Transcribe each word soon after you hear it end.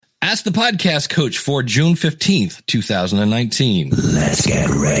Ask the Podcast Coach for June 15th, 2019. Let's get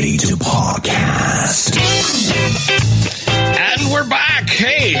ready to podcast. And we're back.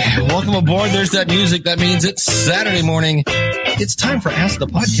 Hey, welcome aboard. There's that music. That means it's Saturday morning. It's time for Ask the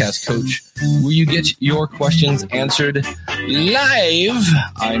Podcast Coach, where you get your questions answered live.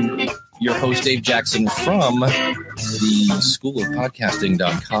 I'm your host, Dave Jackson, from the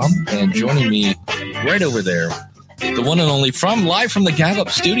schoolofpodcasting.com. And joining me right over there, the one and only live from the Gallup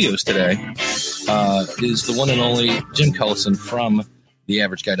Studios today, is the one and only Jim Cullison from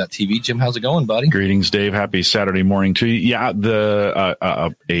theaverageguy.tv. Jim, how's it going, buddy? Greetings, Dave. Happy Saturday morning to you. Yeah,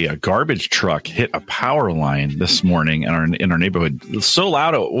 a garbage truck hit a power line this morning in our neighborhood. It was so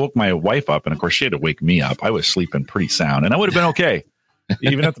loud it woke my wife up, and of course she had to wake me up. I was sleeping pretty sound, and I would have been okay.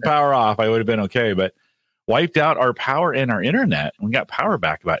 Even with the power off, I would have been okay, but wiped out our power and our internet. We got power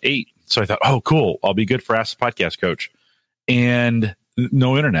back about 8. So I thought, oh, cool. I'll be good for Ask the Podcast Coach. And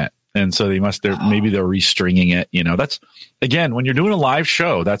no internet. And so maybe they're restringing it. You know, that's, again, when you're doing a live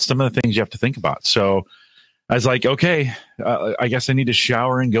show, that's some of the things you have to think about. So I was like, okay, I guess I need to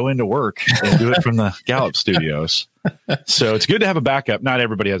shower and go into work and do it from the Gallup Studios. So it's good to have a backup. Not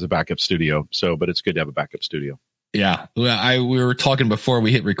everybody has a backup studio. But it's good to have a backup studio. Yeah. Well, we were talking before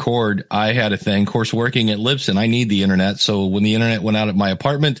we hit record. I had a thing, of course, working at Libsyn. I need the internet. So when the internet went out at my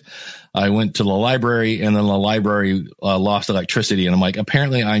apartment, I went to the library, and then the library lost electricity. And I'm like,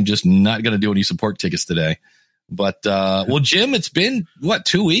 apparently I'm just not going to do any support tickets today. But, well, Jim, it's been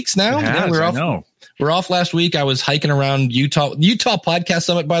 2 weeks now? We're off last week. I was hiking around Utah Podcast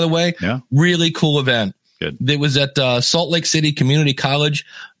Summit, by the way. Yeah. Really cool event. Good. It was at Salt Lake City Community College.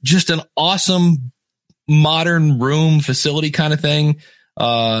 Just an awesome modern room facility kind of thing.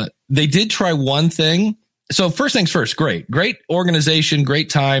 They did try one thing. So first things first, great organization, great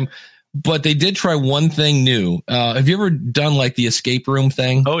time, but they did try one thing new. Have you ever done like the escape room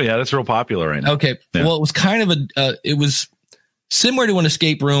thing? Oh yeah, that's real popular right now. Okay. Yeah. Well, it was kind of it was similar to an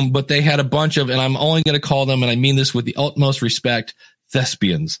escape room, but they had a bunch of, and I'm only going to call them, and I mean this with the utmost respect,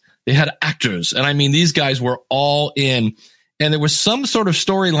 thespians. They had actors. And I mean, these guys were all in. And there was some sort of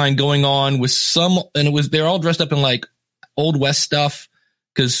storyline going on with they're all dressed up in like Old West stuff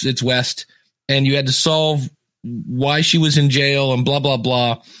because it's West, and you had to solve why she was in jail and blah, blah,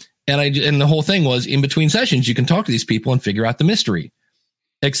 blah. And the whole thing was in between sessions, you can talk to these people and figure out the mystery,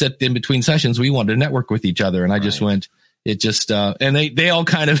 except in between sessions, we wanted to network with each other. And I just went, and they all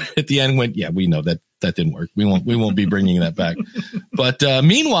kind of at the end went, yeah, we know that didn't work. We won't be bringing that back. But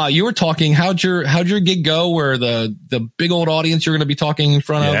meanwhile, you were talking, how'd your gig go? Where the big old audience you're going to be talking in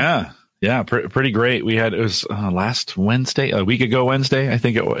front of? Yeah, pretty great. It was last Wednesday, a week ago Wednesday, I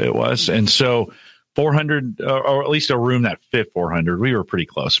think it was. And so 400, or at least a room that fit 400. We were pretty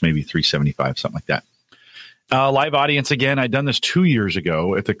close, maybe 375, something like that. Live audience again. I'd done this 2 years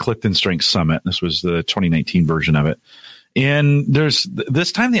ago at the Clifton Strength Summit. This was the 2019 version of it. And this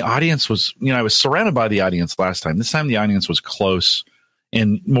time the audience was, I was surrounded by the audience last time. This time the audience was close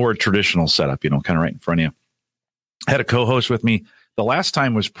and more traditional setup, kind of right in front of you. I had a co-host with me. The last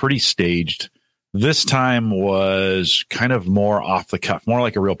time was pretty staged. This time was kind of more off the cuff, more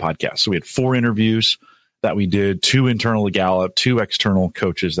like a real podcast. So we had 4 interviews that we did, 2 internal to Gallup, 2 external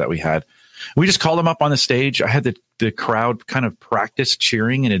coaches that we had. We just called them up on the stage. I had the crowd kind of practice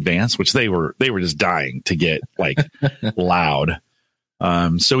cheering in advance, which they were just dying to get like loud.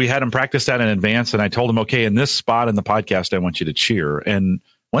 So we had them practice that in advance, and I told them, okay, in this spot in the podcast, I want you to cheer. And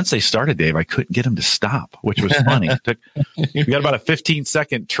once they started, Dave, I couldn't get them to stop, which was funny. We got about a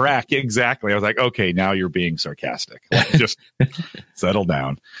 15-second track. Exactly. I was like, okay, now you're being sarcastic. Like, just settle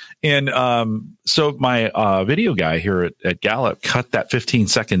down. And so my video guy here at Gallup cut that 15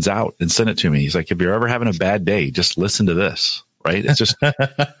 seconds out and sent it to me. He's like, if you're ever having a bad day, just listen to this. Right. It's just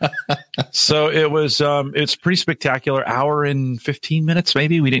so it's pretty spectacular. Hour and 15 minutes,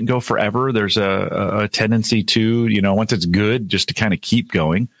 maybe. We didn't go forever. There's a tendency to, once it's good, just to kind of keep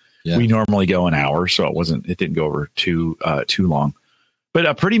going. Yeah. We normally go an hour, so it didn't go over too long. But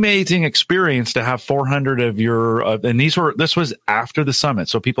a pretty amazing experience to have 400 of your, and this was after the summit.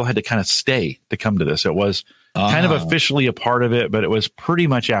 So people had to kind of stay to come to this. It was kind of officially a part of it, but it was pretty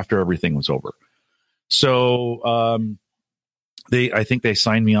much after everything was over. So, I think they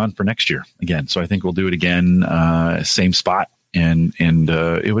signed me on for next year again. So I think we'll do it again, same spot. And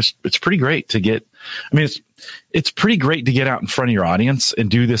it's pretty great to get, it's pretty great to get out in front of your audience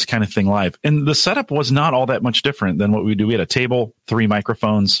and do this kind of thing live. And the setup was not all that much different than what we do. We had a table, 3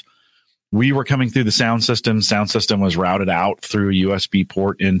 microphones. We were coming through the sound system. Sound system was routed out through a USB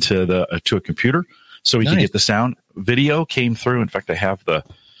port into to a computer so we could get the sound. Video came through. In fact, I have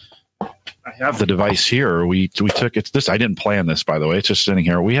I have the device here. We took it's this. I didn't plan this, by the way. It's just sitting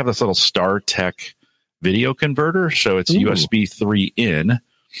here. We have this little StarTech video converter. So it's USB 3 in,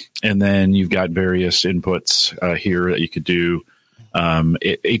 and then you've got various inputs here that you could do.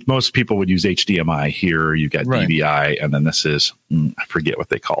 Most people would use HDMI here. You've got DVI, and then this is, I forget what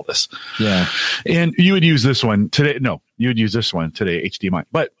they call this. Yeah. And you would use this one today. No, you would use this one today, HDMI.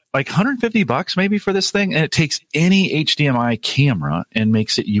 But like $150 maybe for this thing. And it takes any HDMI camera and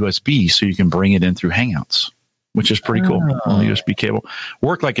makes it USB so you can bring it in through Hangouts, which is pretty cool. USB cable.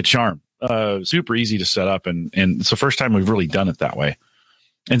 Worked like a charm. Super easy to set up. And it's the first time we've really done it that way.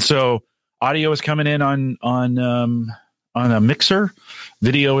 And so audio is coming in on a mixer.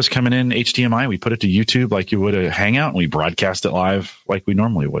 Video is coming in HDMI. We put it to YouTube like you would a Hangout, and we broadcast it live like we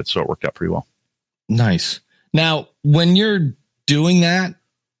normally would. So it worked out pretty well. Nice. Now, when you're doing that,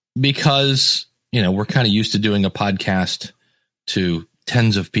 because, we're kind of used to doing a podcast to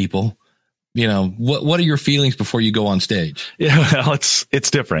tens of people, what are your feelings before you go on stage? Yeah, well, it's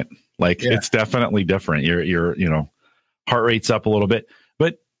different. It's definitely different. Your heart rate's up a little bit,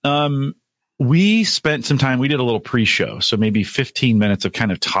 but, we spent some time, we did a little pre-show. So maybe 15 minutes of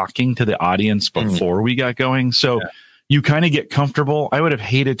kind of talking to the audience before we got going. So you kind of get comfortable. I would have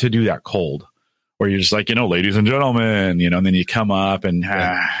hated to do that cold, where you're just like, ladies and gentlemen, and then you come up and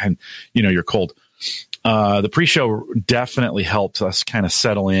you're cold. The pre-show definitely helped us kind of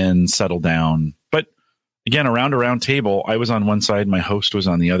settle down. But again, a round table, I was on one side, my host was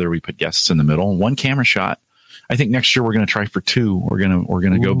on the other. We put guests in the middle, one camera shot. I think next year we're going to try for 2. We're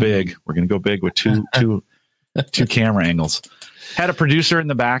going to go big. We're going to go big with two camera angles. Had a producer in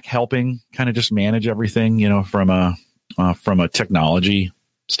the back helping kind of just manage everything, from a technology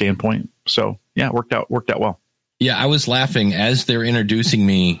standpoint. So yeah, it worked out well. Yeah. I was laughing as they're introducing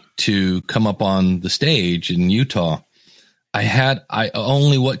me to come up on the stage in Utah. I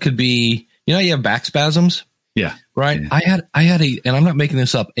only what could be, you have back spasms. Yeah. Right. Yeah. I had and I'm not making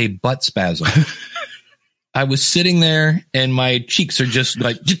this up, a butt spasm. I was sitting there and my cheeks are just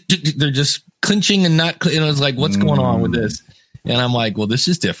like, they're just clenching and not, I was like, what's going on with this? And I'm like, well, this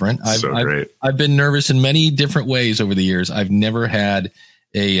is different. I've been nervous in many different ways over the years. I've never had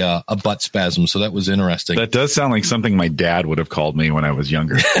a butt spasm. So that was interesting. That does sound like something my dad would have called me when I was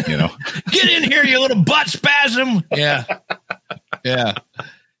younger, Get in here, you little butt spasm. Yeah. Yeah.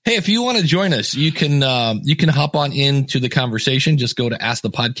 Hey, if you want to join us, you can hop on into the conversation. Just go to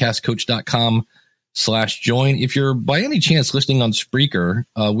askthepodcastcoach.com/join. If you're by any chance listening on Spreaker,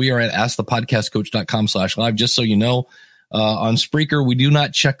 we are at askthepodcastcoach.com/live. Just so you know, on Spreaker, we do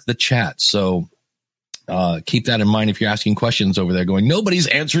not check the chat. So keep that in mind if you're asking questions over there going, nobody's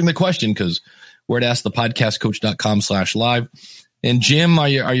answering the question, because we're at askthepodcastcoach.com/live. And Jim, are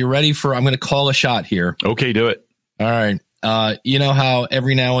you ready for, I'm going to call a shot here. Okay, do it. All right. You know how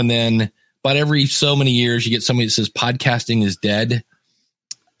every now and then, about every so many years, you get somebody that says podcasting is dead.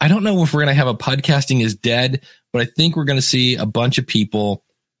 I don't know if we're going to have a podcasting is dead, but I think we're going to see a bunch of people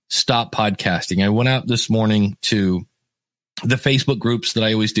stop podcasting. I went out this morning to the Facebook groups that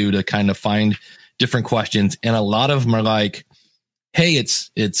I always do to kind of find different questions. And a lot of them are like, hey,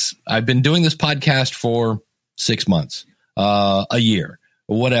 I've been doing this podcast for 6 months, a year,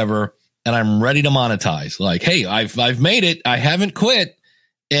 or whatever, and I'm ready to monetize. Like, hey, I've made it. I haven't quit.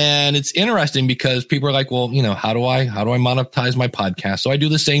 And it's interesting because people are like, well, how do I monetize my podcast? So I do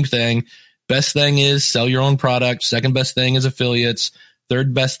the same thing. Best thing is sell your own product. Second best thing is affiliates.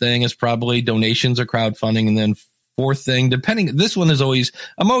 Third best thing is probably donations or crowdfunding. And then fourth thing, this one is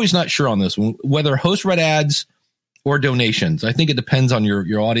I'm always not sure on this one, whether host read ads or donations. I think it depends on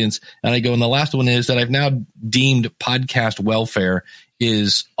your audience. And I go, and the last one is that I've now deemed podcast welfare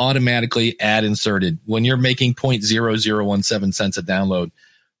is automatically ad inserted when you're making 0.0017 cents a download.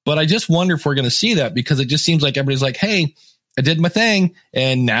 But I just wonder if we're going to see that, because it just seems like everybody's like, hey, I did my thing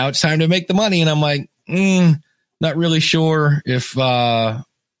and now it's time to make the money. And I'm like, not really sure if, I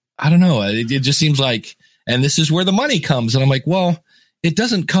don't know. It just seems like, and this is where the money comes. And I'm like, well, it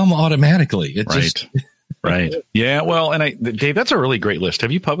doesn't come automatically. Right. Yeah. Well, and Dave, that's a really great list.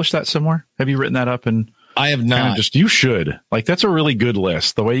 Have you published that somewhere? Have you written that up? And I have not. You should. That's a really good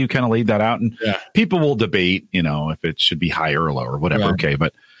list. The way you kind of laid that out, and people will debate, if it should be higher or lower, whatever. Yeah. Okay.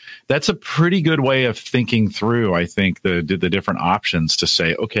 But that's a pretty good way of thinking through, I think, the different options to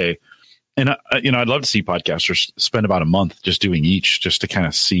say, okay. And, I'd love to see podcasters spend about a month just doing each, just to kind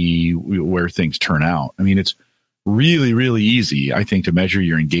of see where things turn out. I mean, it's really, really easy, I think, to measure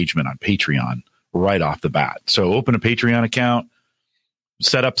your engagement on Patreon right off the bat. So open a Patreon account,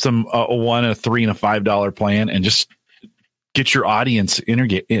 set up some a $1, a $3, and a $5 plan, and just get your audience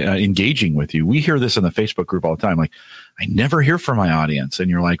engaging with you. We hear this in the Facebook group all the time. Like, I never hear from my audience. And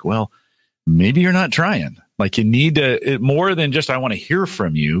you're like, well, maybe you're not trying. Like you need to, more than just, I want to hear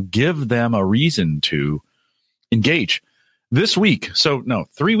from you, give them a reason to engage. This week,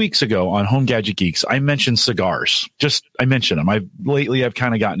 3 weeks ago on Home Gadget Geeks, I mentioned cigars. I mentioned them. I've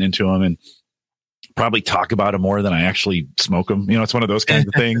kind of gotten into them and probably talk about them more than I actually smoke them. It's one of those kinds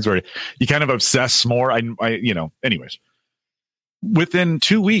of things where you kind of obsess more. Anyways, within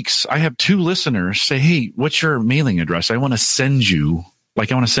 2 weeks, I have 2 listeners say, "Hey, what's your mailing address? I want you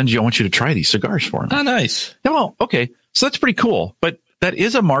to try these cigars for me." Oh, nice. Well, okay. So that's pretty cool, but that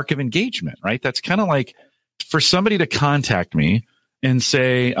is a mark of engagement, right? That's kind of like for somebody to contact me and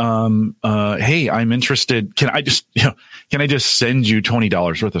say, "Hey, I'm interested. Can I just send you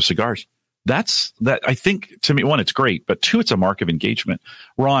 $20 worth of cigars?" I think to me, one, it's great, but 2, it's a mark of engagement.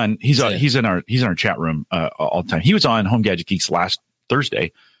 Ron, he's in our chat room all the time. He was on Home Gadget Geeks last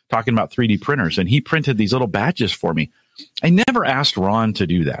Thursday talking about 3D printers, and he printed these little badges for me. I never asked Ron to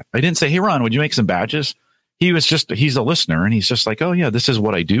do that. I didn't say, "Hey, Ron, would you make some badges?" He's a listener, and he's just like, "Oh yeah, this is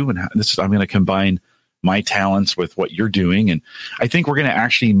what I do, and I'm going to combine my talents with what you're doing." And I think we're going to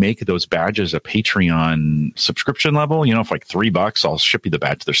actually make those badges a Patreon subscription level. For like $3, I'll ship you the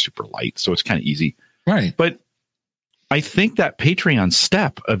badge. They're super light, so it's kind of easy. Right. But I think that Patreon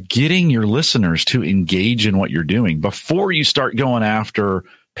step of getting your listeners to engage in what you're doing before you start going after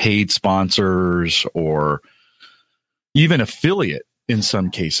paid sponsors or even affiliate in some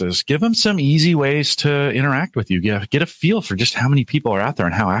cases, give them some easy ways to interact with you. Get a feel for just how many people are out there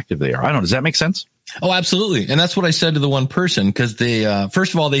and how active they are. I don't know. Does that make sense? Oh, absolutely. And that's what I said to the one person, because they,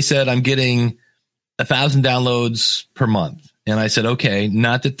 first of all, they said, "I'm getting 1,000 downloads per month." And I said, okay,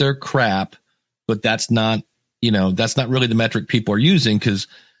 not that they're crap, but that's not really the metric people are using, because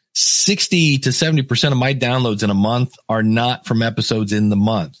 60 to 70% of my downloads in a month are not from episodes in the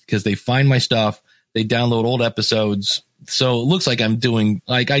month, because they find my stuff, they download old episodes. So it looks like I'm doing,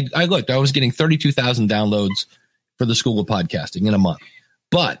 like I looked, I was getting 32,000 downloads for the School of Podcasting in a month,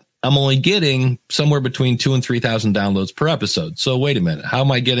 but I'm only getting somewhere between 2,000 and 3,000 downloads per episode. So wait a minute, how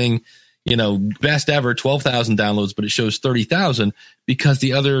am I getting, best ever 12,000 downloads, but it shows 30,000? Because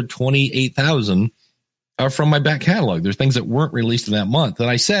the other 28,000 are from my back catalog. There's things that weren't released in that month. And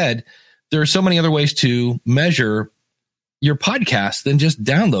I said, there are so many other ways to measure your podcast than just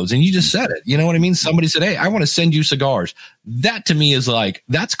downloads. And you just said it. You know what I mean? Somebody said, "Hey, I want to send you cigars." That to me is like,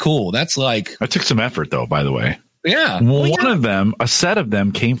 that's cool. That's like, that took some effort though, by the way. Yeah. One of them, a set of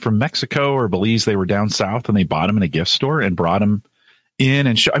them came from Mexico or Belize. They were down south and they bought them in a gift store and brought them in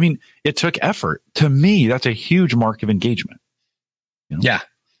and it took effort. To me, that's a huge mark of engagement. Yeah,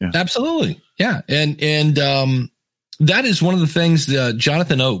 absolutely. Yeah. And that is one of the things that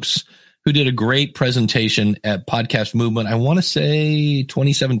Jonathan Oakes, who did a great presentation at Podcast Movement, I want to say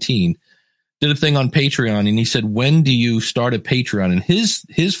 2017, did a thing on Patreon, and he said, "When do you start a Patreon?" And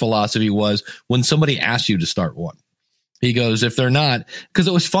his philosophy was, when somebody asks you to start one. He goes, if they're not, because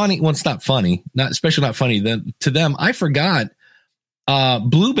it was funny. Well, it's not funny, especially not funny to them. I forgot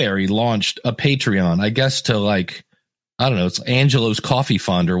Blueberry launched a Patreon, I guess, to like, I don't know, it's Angelo's Coffee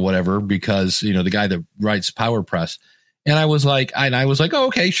Fund or whatever, because, the guy that writes PowerPress. And I was like, oh,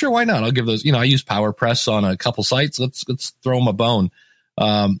 okay, sure, why not? I'll give those, I use PowerPress on a couple sites. Let's throw them a bone,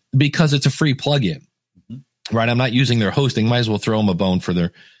 because it's a free plugin, right? I'm not using their hosting. Might as well throw them a bone for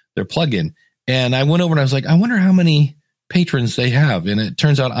their plugin. And I went over and I was like, I wonder how many patrons they have. And it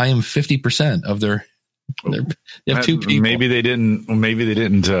turns out I am 50% of their they have 2 people. Maybe they didn't.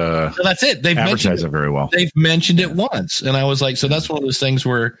 So that's it. They've advertised it very well. They've mentioned it once, and I was like, so that's one of those things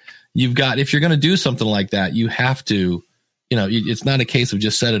where you've got, if you're going to do something like that, you have to, it's not a case of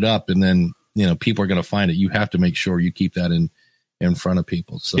just set it up and then people are going to find it. You have to make sure you keep that in front of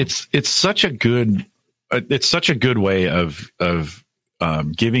people. So it's such a good way of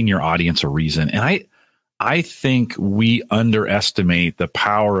giving your audience a reason, and I think we underestimate the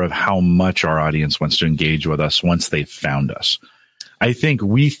power of how much our audience wants to engage with us once they've found us. I think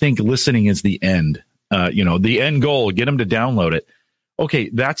we think listening is the end, the end goal, get them to download it. Okay,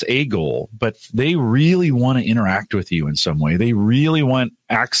 that's a goal, but they really want to interact with you in some way. They really want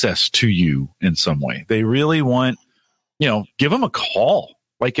access to you in some way. They really want, give them a call.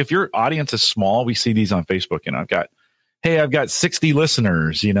 Like if your audience is small, we see these on Facebook, I've got 60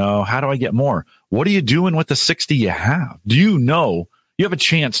 listeners, how do I get more? What are you doing with the 60 you have? Do you have a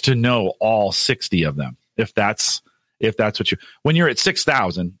chance to know all 60 of them? If that's what when you're at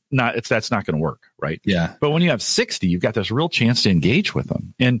 6,000, that's not going to work. Right. Yeah. But when you have 60, you've got this real chance to engage with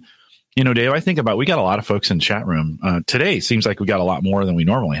them. And, Dave, I think we got a lot of folks in the chat room today. Seems like we got a lot more than we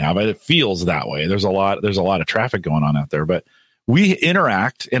normally have. It feels that way. There's a lot of traffic going on out there, but we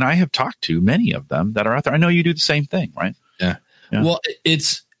interact, and I have talked to many of them that are out there. I know you do the same thing, right? Yeah. Well,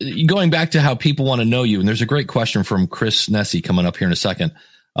 it's going back to how people want to know you, and there's a great question from Chris Nessie coming up here in a second.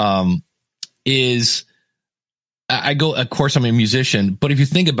 Of course, I'm a musician, but if you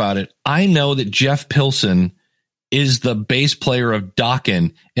think about it, I know that Jeff Pilson is the bass player of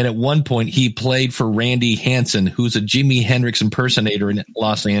Dokken, and at one point he played for Randy Hansen, who's a Jimi Hendrix impersonator in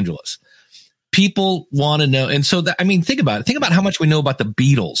Los Angeles. People want to know, and so think about it. Think about how much we know about the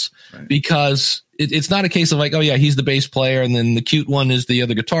Beatles, right? Because it's not a case of like, oh yeah, he's the bass player, and then the cute one is the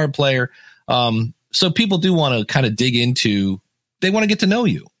other guitar player. So people do want to kind of dig into. They want to get to know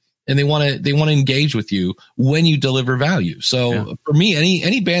you, and they want to engage with you when you deliver value. So for me,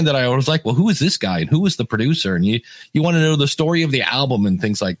 any band that I was like, well, who is this guy and who is the producer? And you want to know the story of the album and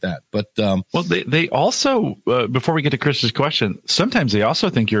things like that. But well, they also before we get to Chris's question, sometimes they also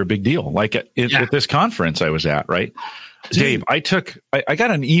think you're a big deal. Like at this conference I was at, right? Dave, I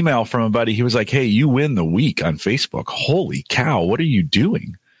got an email from a buddy. He was like, "Hey, you win the week on Facebook. Holy cow, what are you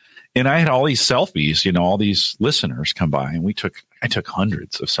doing?" And I had all these selfies, all these listeners come by, and I took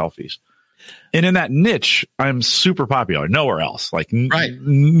hundreds of selfies. And in that niche, I'm super popular. Nowhere else,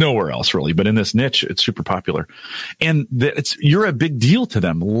 nowhere else really. But in this niche, it's super popular. And you're a big deal to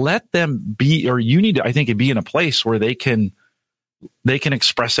them. Let them be, or you need to, I think, be in a place where they can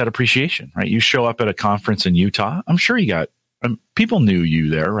express that appreciation, right? You show up at a conference in Utah. I'm sure you got people knew you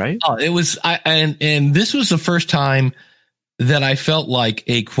there, right? Oh, it was, and this was the first time that I felt like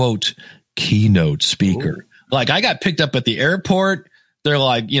a quote keynote speaker. Ooh. Like I got picked up at the airport. They're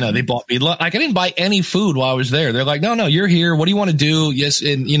like, they bought me like I didn't buy any food while I was there. They're like, no, you're here. What do you want to do? Yes.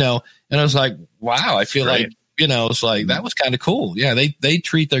 And, and I was like, wow, I feel like, it's like, that was kind of cool. Yeah. They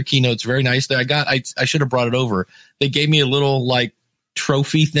treat their keynotes very nicely. I should have brought it over. They gave me a little like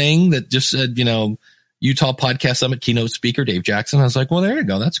trophy thing that just said, Utah Podcast Summit keynote speaker, Dave Jackson. I was like, well, there you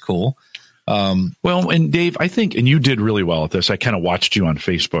go. That's cool. Well, and Dave, I think, and you did really well at this. I kind of watched you on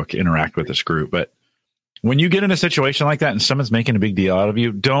Facebook interact with this group, but when you get in a situation like that and someone's making a big deal out of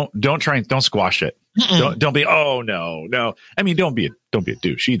you, don't squash it. Don't be, oh no. I mean, don't be a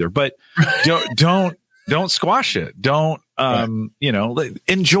douche either, but don't squash it. Don't,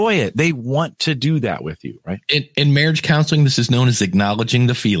 enjoy it. They want to do that with you, right? In marriage counseling, this is known as acknowledging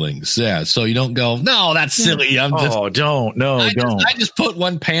the feelings. Yeah. So you don't go, no, that's silly. I just put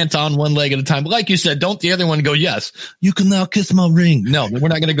one pant on one leg at a time. But like you said, don't the other one go, yes, you can now kiss my ring. No, we're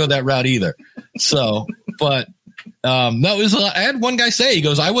not going to go that route either. So, but no, I had one guy say, he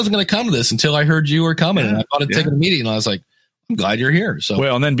goes, I wasn't going to come to this until I heard you were coming. And I thought I'd take a meeting. And I was like, I'm glad you're here. So,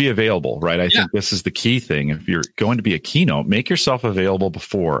 well, and then be available, right? I think this is the key thing. If you're going to be a keynote, make yourself available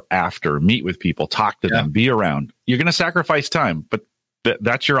before, after, meet with people, talk to them, be around. You're going to sacrifice time, but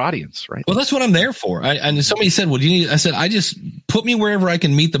that's your audience, right? Well, that's what I'm there for. And somebody said, well, I said, I just put me wherever I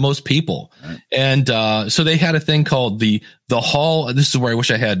can meet the most people. Right. And so they had a thing called the Hall. This is where I wish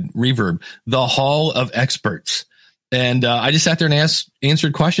I had reverb, the Hall of Experts. And I just sat there and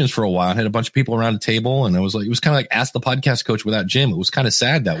answered questions for a while. I had a bunch of people around the table, and it was kind of like Ask the Podcast Coach without Jim. It was kind of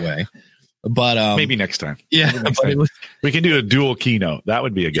sad that way, but maybe next time. Yeah, we can do a dual keynote. That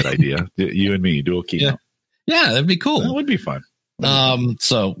would be a good idea. You and me, dual keynote. Yeah, that'd be cool. That would be fun.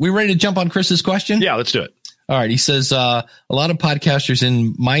 So we ready to jump on Chris's question? Yeah, let's do it. All right. He says a lot of podcasters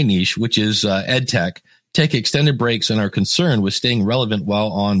in my niche, which is ed tech, take extended breaks and are concerned with staying relevant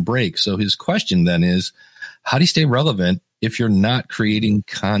while on break. So his question then is, how do you stay relevant if you're not creating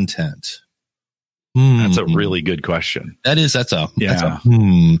content? That's a really good question. I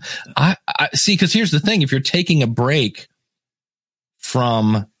see, because here's the thing. If you're taking a break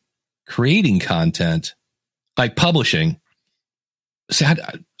from creating content, like publishing, see,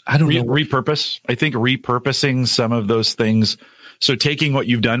 I don't know. Repurpose. I think repurposing some of those things. So taking what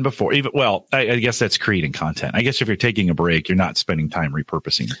you've done before, I guess that's creating content. I guess if you're taking a break, you're not spending time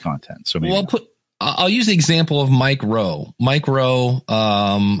repurposing your content. So maybe I'll use the example of Mike Rowe. Mike Rowe,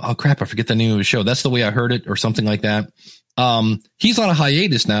 I forget the name of his show. That's the Way I Heard It or something like that. He's on a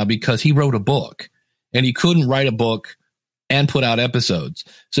hiatus now because he wrote a book and he couldn't write a book and put out episodes.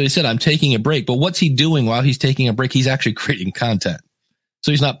 So he said, I'm taking a break. But what's he doing while he's taking a break? He's actually creating content.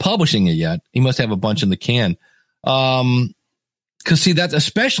 So he's not publishing it yet. He must have a bunch in the can. Because see, that's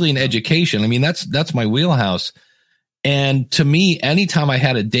especially in education. I mean, that's my wheelhouse. And to me, anytime I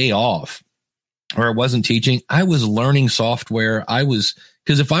had a day off, or I wasn't teaching, I was learning software.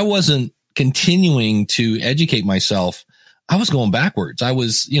 Because if I wasn't continuing to educate myself, I was going backwards. I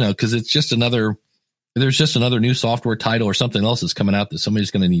was, because there's just another new software title or something else that's coming out that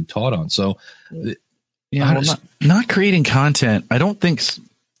somebody's going to need taught on. So, not creating content. I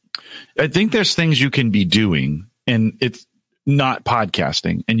think there's things you can be doing and it's not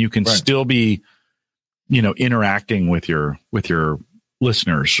podcasting, and you can still be, interacting with your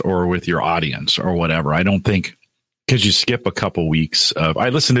listeners or with your audience or whatever. I don't think because you skip a couple weeks of, I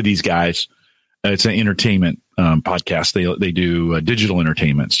listen to these guys. It's an entertainment podcast. They do digital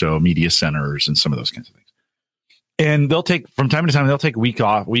entertainment, so media centers and some of those kinds of things. And they'll take from time to time, they'll take a week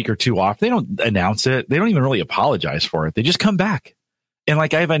or two off. They don't announce it. They don't even really apologize for it. They just come back. And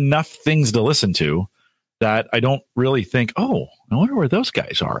like, I have enough things to listen to that I don't really think, oh, I wonder where those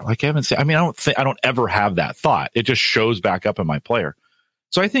guys are. Like, I haven't seen, I mean, I don't ever have that thought. It just shows back up in my player.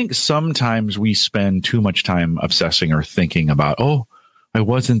 So I think sometimes we spend too much time obsessing or thinking about, oh, I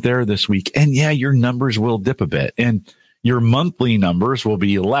wasn't there this week. And yeah, your numbers will dip a bit. And your monthly numbers will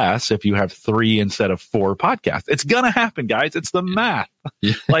be less if you have 3 instead of 4 podcasts. It's going to happen, guys. It's the math.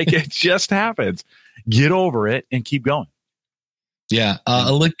 Yeah. Like, it just happens. Get over it and keep going. Yeah.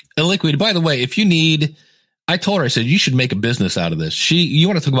 Liquid, by the way, if you need, I told her, I said, you should make a business out of this. You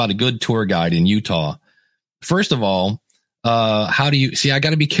want to talk about a good tour guide in Utah. First of all, how do you see? I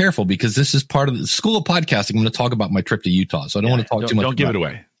got to be careful because this is part of the School of Podcasting. I'm going to talk about my trip to Utah. So I don't want to talk too much. Don't give it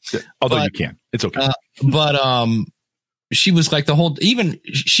away. Although you can. It's okay. She was like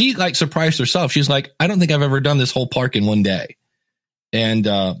she like surprised herself. She's like, I don't think I've ever done this whole park in one day. And,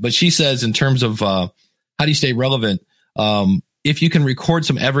 but she says in terms of, how do you stay relevant? If you can record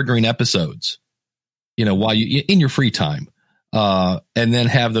some evergreen episodes, while you in your free time, and then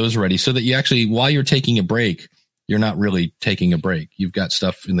have those ready so that you actually, while you're taking a break, you're not really taking a break. You've got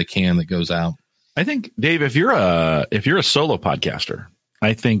stuff in the can that goes out. I think, Dave, if you're a solo podcaster,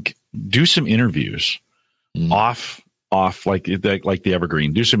 I think do some interviews off like the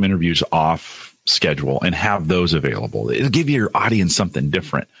evergreen. Do some interviews off schedule and have those available. It'll give your audience something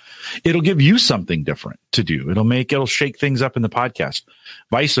different. It'll give you something different to do. It'll shake things up in the podcast.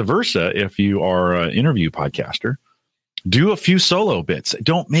 Vice versa, if you are an interview podcaster, do a few solo bits.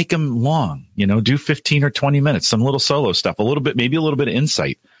 Don't make them long. Do 15 or 20 minutes, some little solo stuff, maybe a little bit of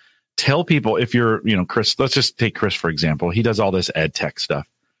insight. Tell people if you're, Chris, let's just take Chris, for example. He does all this ed tech stuff.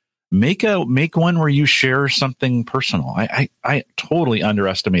 Make one where you share something personal. I totally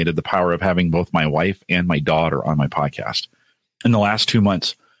underestimated the power of having both my wife and my daughter on my podcast. In the last 2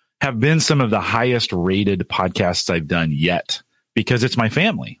 months have been some of the highest rated podcasts I've done yet because it's my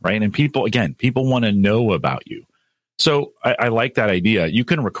family, right? And people want to know about you. So I like that idea. You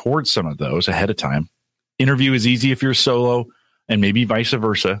can record some of those ahead of time. Interview is easy if you're solo and maybe vice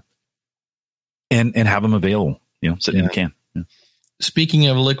versa and have them available, sitting in the can. Yeah. Speaking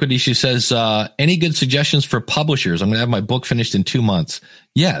of Liquidy, she says, any good suggestions for publishers? I'm going to have my book finished in 2 months.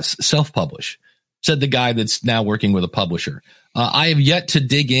 Yes, self-publish, said the guy that's now working with a publisher. I have yet to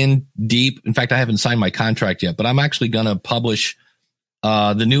dig in deep. In fact, I haven't signed my contract yet, but I'm actually going to publish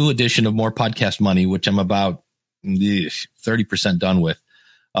the new edition of More Podcast Money, which I'm about 30% done with.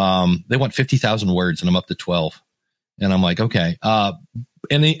 They want 50,000 words and I'm up to 12. And I'm like, okay.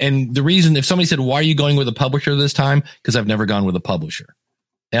 And the reason, if somebody said, why are you going with a publisher this time? Because I've never gone with a publisher.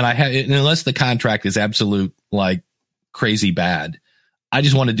 And unless the contract is absolute, like crazy bad, I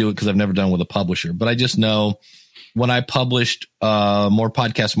just want to do it because I've never done with a publisher. But I just know when I published More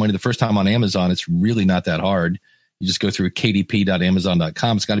Podcast Money the first time on Amazon, it's really not that hard. You just go through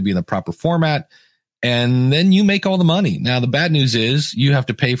kdp.amazon.com. It's got to be in the proper format. And then you make all the money. Now, the bad news is you have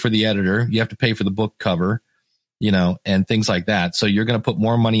to pay for the editor. You have to pay for the book cover, and ththings like that. So you're going to put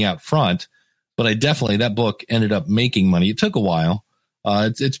more money out front. But that book ended up making money. It took a while.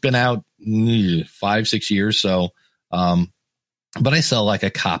 It's been out 5-6 years. So, but I sell like a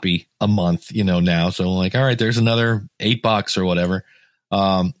copy a month, now. So I'm like, all right, there's another $8 or whatever.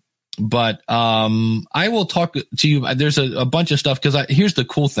 But I will talk to you. There's a bunch of stuff because here's the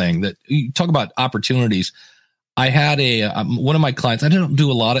cool thing that you talk about opportunities. I had one of my clients. I don't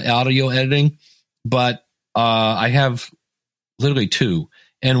do a lot of audio editing, but I have literally 2.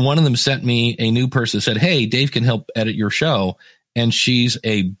 And one of them sent me a new person that said, hey, Dave can help edit your show. And she's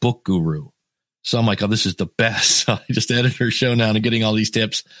a book guru. So I'm like, oh, this is the best. So I just edit her show now and getting all these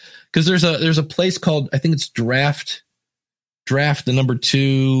tips. Because there's a place called, I think it's Draft the number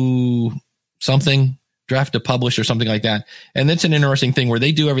 2 something, Draft to Publish or something like that. And that's an interesting thing where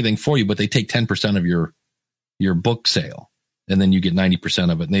they do everything for you, but they take 10% of your book sale. And then you get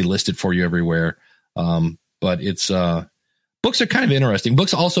 90% of it and they list it for you everywhere. But it's, books are kind of interesting.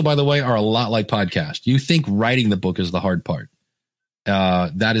 Books also, by the way, are a lot like podcasts. You think writing the book is the hard part.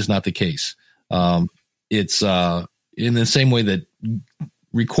 That is not the case. It's, in the same way that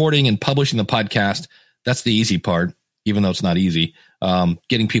recording and publishing the podcast, that's the easy part, even though it's not easy.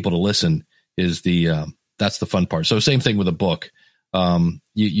 Getting people to listen is that's the fun part. So same thing with a book.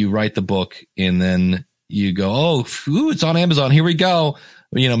 You write the book and then you go, it's on Amazon. Here we go.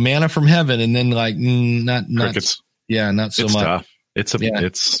 Manna from heaven. And then like, not crickets. Yeah, not so it's much. Tough. It's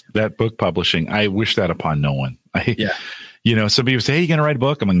that book publishing. I wish that upon no one. Some people say, hey, you going to write a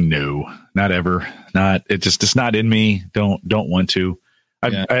book? I'm like, no, not ever. It's not in me. Don't want to.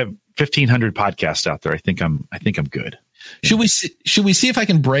 I have 1,500 podcasts out there. I think I'm good. Should we see if I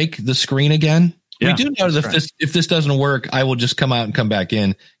can break the screen again? Yeah, we do know that if this doesn't work, I will just come out and come back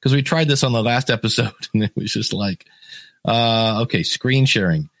in, because we tried this on the last episode and it was just like, okay, screen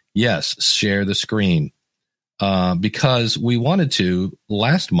sharing. Yes, share the screen. Because we wanted to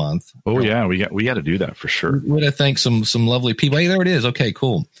last month. Oh yeah, we got to do that for sure. We want to thank some lovely people. Hey, there it is. Okay,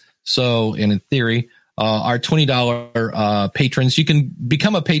 cool. So, and in theory, our $20 patrons, you can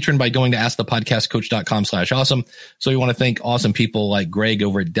become a patron by going to askthepodcastcoach.com/awesome. So we want to thank awesome people like Greg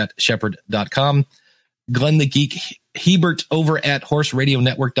over at debtshepherd.com, Glenn the Geek Hebert over at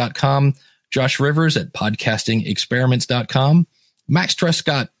horseradionetwork.com, Josh Rivers at podcastingexperiments.com, Max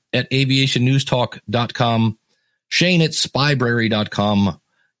Trescott at aviationnewstalk.com, Shane at spybrary.com,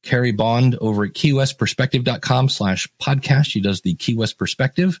 Carrie Bond over at keywestperspective.com/podcast. She does the Key West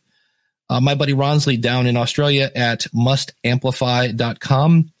Perspective. My buddy Ronsley down in Australia at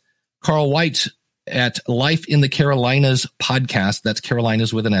mustamplify.com. Carl White at Life in the Carolinas podcast. That's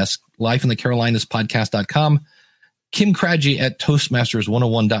Carolinas with an S. Life in the Carolinas podcast.com. Kim Craggy at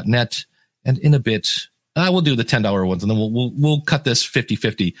Toastmasters101.net. And in a bit, we'll do the $10 ones, and then we'll cut this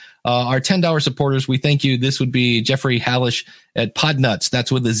 50-50. Our $10 supporters, we thank you. This would be Jeffrey Hallish at Podnuts.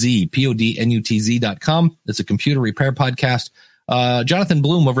 That's with a Z, podnutz.com. It's a computer repair podcast. Jonathan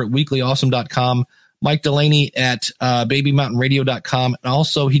Bloom over at weeklyawesome.com. Mike Delaney at babymountainradio.com. And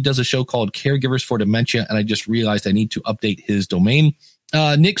also, he does a show called Caregivers for Dementia, and I just realized I need to update his domain.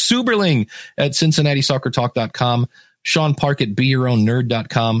 Nick Suberling at CincinnatiSoccerTalk.com. Sean Park at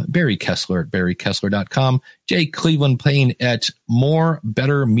BeYourOwnNerd.com, Barry Kessler at BarryKessler.com, Jay Cleveland Payne at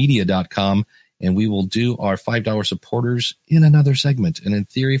MoreBetterMedia.com, and we will do our $5 supporters in another segment. And in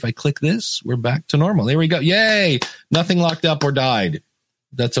theory, if I click this, we're back to normal. There we go. Yay! Nothing locked up or died.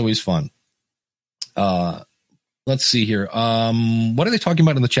 That's always fun. Let's see here. What are they talking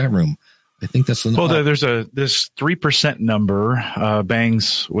about in the chat room? I think that's there's this 3% number.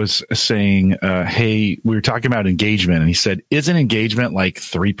 Bangs was saying, hey, we were talking about engagement, and he said, isn't engagement like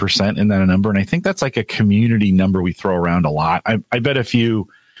 3% in that number? And I think that's like a community number we throw around a lot. I bet if you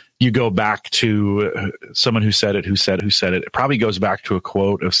go back to someone who said it, it probably goes back to a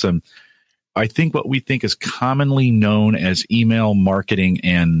quote of I think what we think is commonly known as email marketing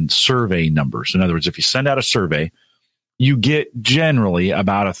and survey numbers. In other words, if you send out a survey, you get generally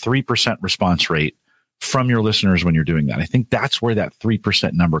about a 3% response rate from your listeners when you're doing that. I think that's where that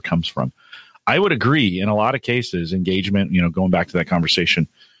 3% number comes from. I would agree in a lot of cases, engagement, going back to that conversation,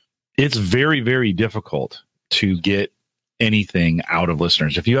 it's very, very difficult to get anything out of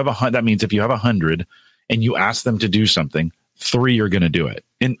listeners. If you have that means if you have 100 and you ask them to do something, 3 are going to do it.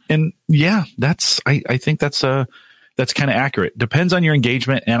 And yeah, I think that's kind of accurate. Depends on your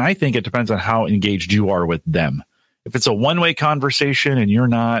engagement. And I think it depends on how engaged you are with them. If it's a one-way conversation and you're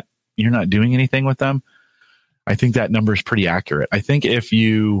not doing anything with them, I think that number is pretty accurate. I think if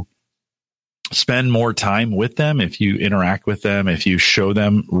you spend more time with them, if you interact with them, if you show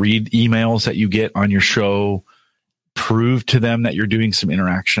them, read emails that you get on your show, prove to them that you're doing some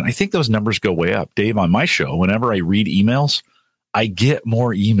interaction, I think those numbers go way up. Dave, on my show, whenever I read emails, I get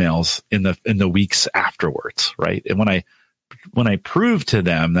more emails in the weeks afterwards, right? And when I prove to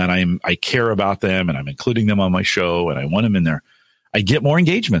them that I care about them and I'm including them on my show and I want them in there, I get more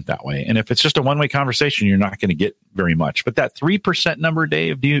engagement that way. And if it's just a one-way conversation, you're not going to get very much. But that 3% number,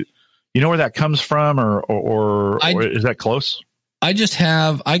 Dave, do you know where that comes from, or is that close? I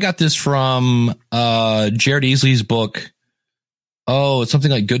got this from Jared Easley's book. Oh, it's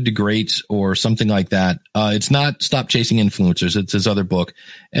something like Good to Great or something like that. It's not Stop Chasing Influencers. It's his other book.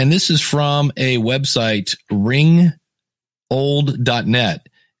 And this is from a website, ringold.net.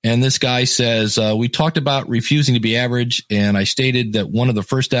 And this guy says, we talked about refusing to be average, and I stated that one of the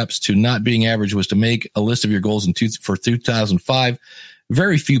first steps to not being average was to make a list of your goals for 2005.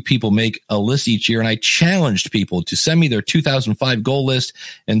 Very few people make a list each year, and I challenged people to send me their 2005 goal list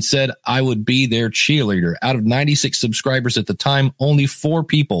and said I would be their cheerleader. Out of 96 subscribers at the time, only 4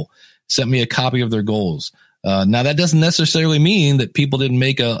 people sent me a copy of their goals. Now, that doesn't necessarily mean that people didn't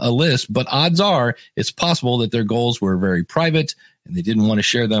make a list, but odds are it's possible that their goals were very private and they didn't want to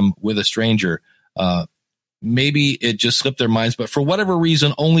share them with a stranger. Maybe it just slipped their minds, but for whatever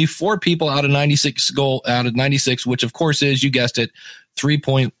reason, only 4 people out of 96, which of course is, you guessed it,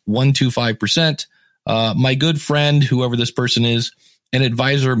 3.125%. My good friend, whoever this person is, and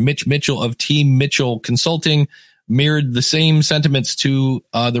advisor Mitch Mitchell of Team Mitchell Consulting, mirrored the same sentiments to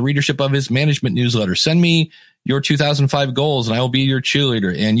the readership of his management newsletter. Send me your 2005 goals and I will be your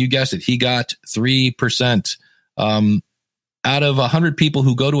cheerleader. And you guessed it. He got 3%. Out of 100 people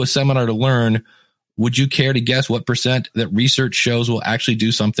who go to a seminar to learn, would you care to guess what percent that research shows will actually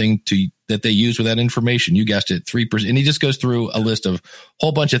do something that they use with that information? You guessed it, 3%. And he just goes through a list of a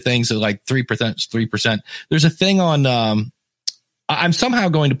whole bunch of things that like 3%. There's a thing on, I'm somehow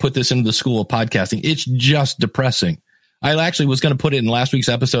going to put this into the school of podcasting. It's just depressing. I actually was going to put it in last week's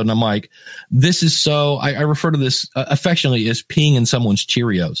episode, and I'm like, this is so, I refer to this affectionately as peeing in someone's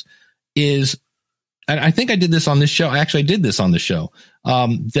Cheerios. And I think I did this on this show. Actually, I did this on the show.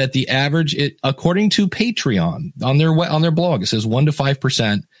 That the average, according to Patreon on their blog, it says 1 to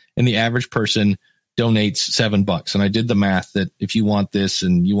 5%, and the average person donates $7. And I did the math that if you want this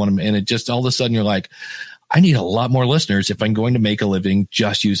and you want them, and it just all of a sudden you're like, I need a lot more listeners if I'm going to make a living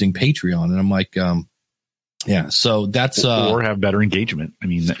just using Patreon. And I'm like, yeah, so that's or have better engagement. I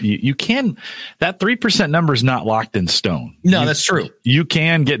mean, you can, that 3% number is not locked in stone. No, that's true. You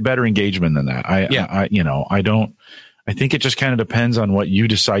can get better engagement than that. I think it just kind of depends on what you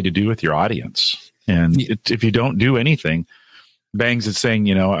decide to do with your audience. And if you don't do anything, Bangs is saying,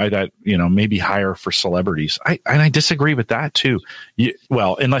 maybe hire for celebrities. I disagree with that too.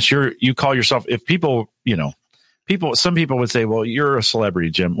 Unless you call yourself, if people, some people would say, well, you're a celebrity,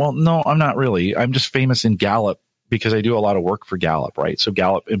 Jim. Well, no, I'm not really. I'm just famous in Gallup because I do a lot of work for Gallup, right? So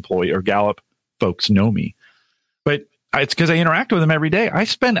Gallup folks know me. But it's because I interact with them every day. I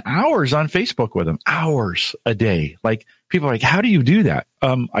spend hours on Facebook with them, hours a day. Like, people are like, how do you do that?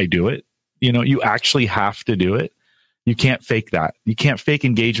 I do it. You actually have to do it. You can't fake that. You can't fake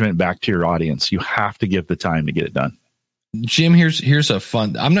engagement back to your audience. You have to give the time to get it done. Jim, here's a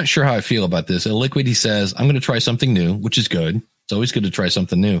fun. I'm not sure how I feel about this. Liquid, says, I'm going to try something new, which is good. It's always good to try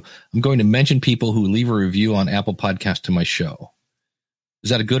something new. I'm going to mention people who leave a review on Apple Podcast to my show.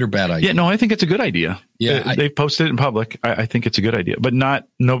 Is that a good or bad idea? Yeah, no, I think it's a good idea. Yeah, they've posted it in public. I think it's a good idea, but not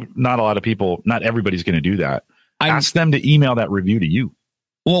a lot of people. Not everybody's going to do that. Ask them to email that review to you.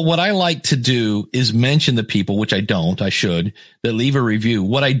 Well, what I like to do is mention the people, which I don't, I should, that leave a review.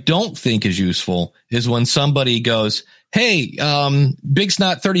 What I don't think is useful is when somebody goes, hey, Big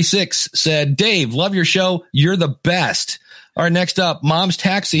Snot 36 said, Dave, love your show. You're the best. All right, next up, Mom's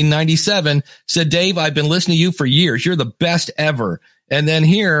Taxi 97 said, Dave, I've been listening to you for years. You're the best ever. And then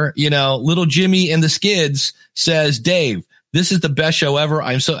here, little Jimmy and the Skids says, Dave, this is the best show ever.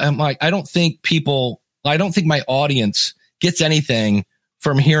 I'm like, I don't think my audience gets anything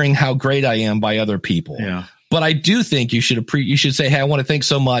from hearing how great I am by other people. Yeah. But I do think you should say, hey, I want to thank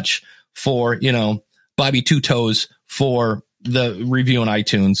so much for, Bobby Two Toes for the review on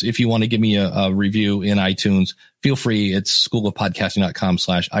iTunes. If you want to give me a review in iTunes, feel free. It's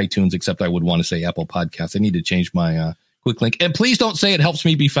schoolofpodcasting.com/iTunes, except I would want to say Apple Podcasts. I need to change my quick link. And please don't say it helps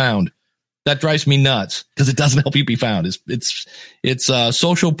me be found. That drives me nuts because it doesn't help you be found. It's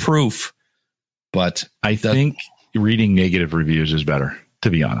social proof. But I think reading negative reviews is better, to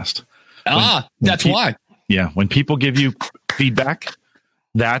be honest. That's why. Yeah. When people give you feedback,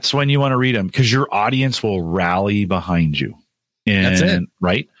 that's when you want to read them because your audience will rally behind you. And, that's it.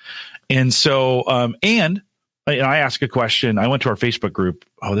 Right. And so, I asked a question. I went to our Facebook group.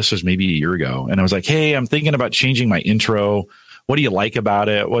 This was maybe a year ago. And I was like, hey, I'm thinking about changing my intro. What do you like about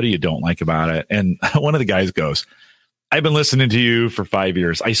it? What do you don't like about it? And one of the guys goes, I've been listening to you for 5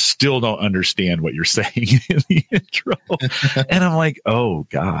 years. I still don't understand what you're saying in the intro. And I'm like, oh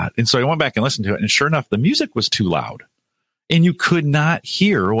God. And so I went back and listened to it. And sure enough, the music was too loud and you could not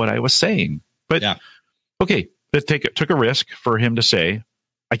hear what I was saying. But yeah. Okay, it took a risk for him to say,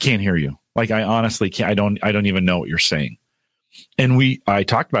 I can't hear you. Like, I honestly can't, I don't even know what you're saying. And I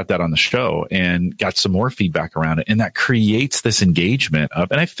talked about that on the show and got some more feedback around it. And that creates this engagement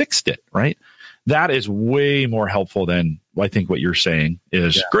and I fixed it, right? That is way more helpful than I think what you're saying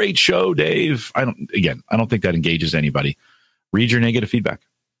is great show, Dave. I don't think that engages anybody. Read your negative feedback.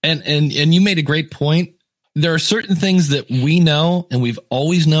 And you made a great point. There are certain things that we know and we've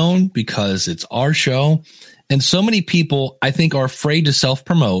always known because it's our show. And so many people, I think, are afraid to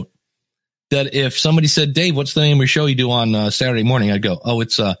self-promote that if somebody said, Dave, what's the name of your show you do on Saturday morning? I'd go,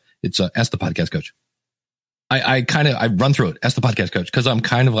 it's Ask the Podcast Coach. I run through it. Ask the Podcast Coach. Cause I'm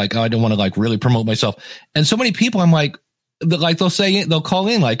kind of like, I don't want to really promote myself. And so many people, I'm like they'll call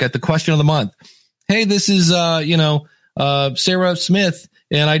in at the question of the month. Hey, this is, Sarah Smith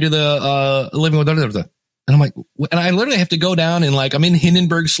and I do the, living with other. And I'm like, and I literally have to go down and I'm in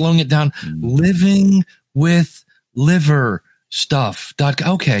Hindenburg slowing it down, living with liver stuff.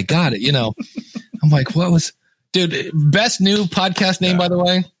 Okay. Got it. I'm like, dude, best new podcast name, by the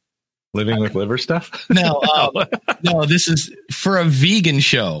way. Living with liver stuff? No, this is for a vegan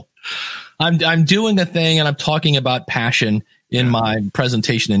show. I'm doing a thing and I'm talking about passion in my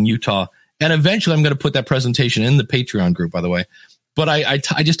presentation in Utah. And eventually I'm going to put that presentation in the Patreon group, by the way. But I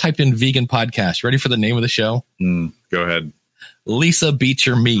just typed in vegan podcast. Ready for the name of the show? Go ahead. Lisa Beats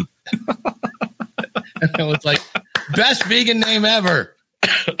Your Meat. It was like best vegan name ever.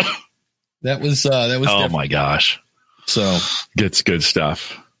 That was Oh different. my gosh. So it's good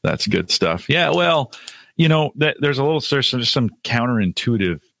stuff. That's good stuff. Yeah. Well, there's some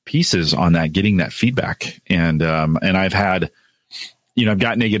counterintuitive pieces on that, getting that feedback. And I've had, I've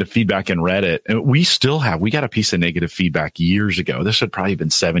got negative feedback in Reddit, and we got a piece of negative feedback years ago. This had probably been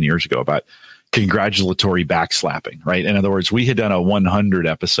 7 years ago about congratulatory backslapping, right? In other words, we had done a 100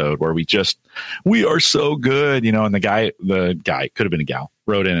 episode where we are so good, and the guy could have been a gal,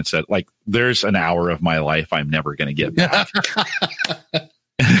 wrote in and said, like, there's an hour of my life I'm never going to get back.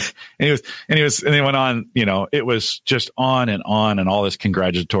 and they went on, it was just on and all this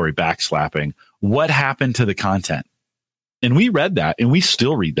congratulatory backslapping. What happened to the content? And we read that, and we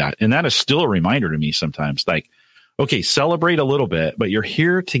still read that. And that is still a reminder to me sometimes, like, okay, celebrate a little bit, but you're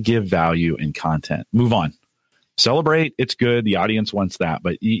here to give value and content. Move on. Celebrate. It's good. The audience wants that,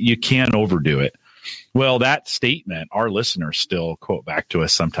 but you can't overdo it. Well, that statement, our listeners still quote back to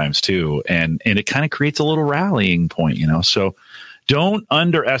us sometimes too. And it kind of creates a little rallying point, so don't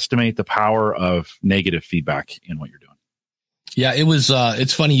underestimate the power of negative feedback in what you're doing. Yeah, it was,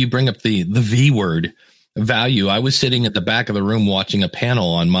 it's funny you bring up the V word, value. I was sitting at the back of the room watching a panel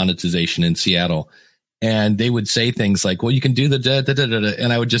on monetization in Seattle, and they would say things like, well, you can do the da, da, da, da, da.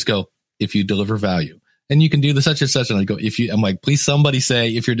 And I would just go, if you deliver value, and you can do the such and such. And I'd go, I'm like, please somebody say,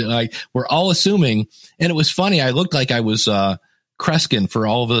 if you're like, we're all assuming. And it was funny. I looked like I was, Kreskin, for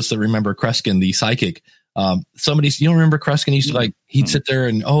all of us that remember Kreskin, the psychic. You don't remember Kreskin? He used to he'd sit there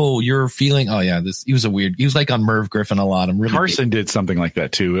and, you're feeling, he was he was like on Merv Griffin a lot. I'm really Carson did something like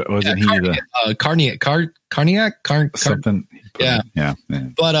that too. Wasn't he Carniac? Something. Yeah.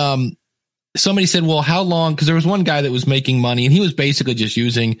 But, somebody said, well, how long? Because there was one guy that was making money, and he was basically just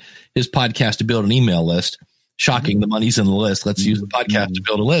using his podcast to build an email list. Shocking, the money's in the list. Let's use the podcast to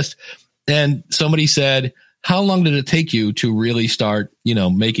build a list. And somebody said, how long did it take you to really start,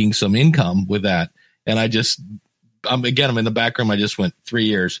 making some income with that? And I'm in the back room. I just went 3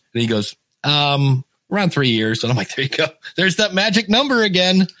 years. And he goes, around 3 years. And I'm like, there you go. There's that magic number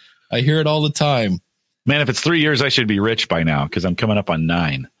again. I hear it all the time. Man, if it's 3 years, I should be rich by now, because I'm coming up on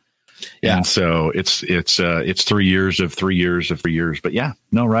 9. Yeah. And so it's 3 years of 3 years of 3 years. But yeah,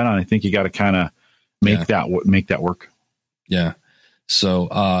 no, right on. I think you got to kind of make that work. Yeah. So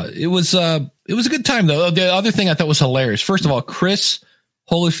it was a good time though. The other thing I thought was hilarious. First of all, Chris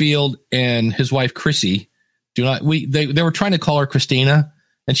Holyfield and his wife Chrissy they were trying to call her Christina,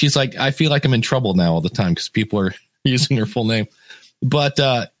 and she's like, I feel like I'm in trouble now all the time because people are using her full name. But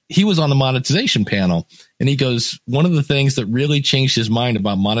he was on the monetization panel, and he goes, one of the things that really changed his mind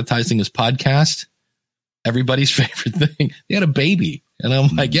about monetizing his podcast, everybody's favorite thing, he had a baby. And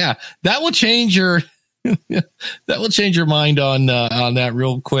I'm like, yeah, that will change your mind on that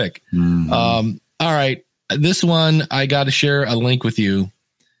real quick. Mm-hmm. All right. This one, I got to share a link with you.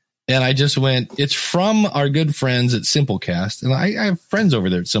 And I just went, it's from our good friends at Simplecast. And I have friends over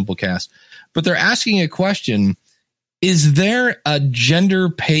there at Simplecast, but they're asking a question. Is there a gender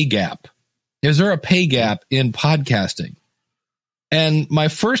pay gap? Is there a pay gap in podcasting? And my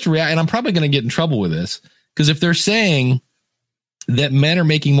first reaction, and I'm probably going to get in trouble with this, because if they're saying that men are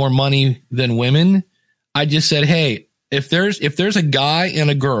making more money than women, I just said, hey, if there's a guy and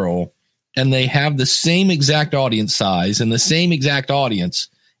a girl and they have the same exact audience size and the same exact audience,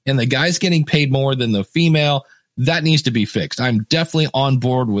 and the guy's getting paid more than the female, that needs to be fixed. I'm definitely on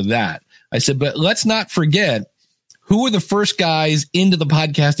board with that. I said, but let's not forget, who were the first guys into the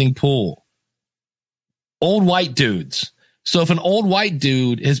podcasting pool? Old white dudes. So if an old white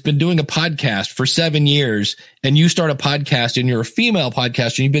dude has been doing a podcast for 7 years and you start a podcast and you're a female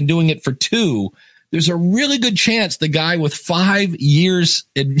podcaster and you've been doing it for 2, there's a really good chance the guy with 5 years,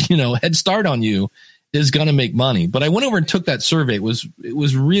 head start on you is going to make money. But I went over and took that survey. It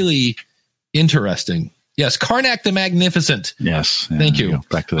was really interesting. Yes, Karnak the Magnificent. Yes. Thank you.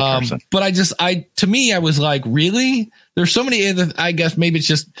 Back to the person. But I was like, really? There's so many other, I guess maybe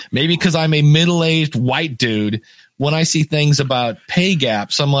because I'm a middle-aged white dude, when I see things about pay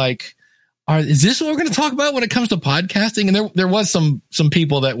gaps, I'm like, is this what we're going to talk about when it comes to podcasting? And there was some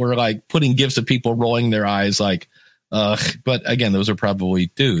people that were like putting gifs of people rolling their eyes like, but again, those are probably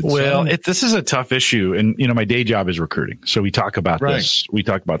dudes. Well, this is a tough issue. And, my day job is recruiting. So we talk about this. We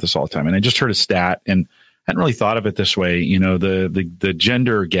talk about this all the time. And I just heard a stat and hadn't really thought of it this way. The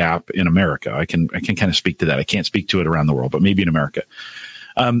gender gap in America, I can kind of speak to that. I can't speak to it around the world, but maybe in America.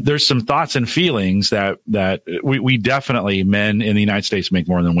 there's some thoughts and feelings that we definitely, men in the United States make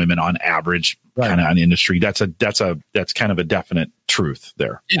more than women on average, kind of on the industry. That's kind of a definite truth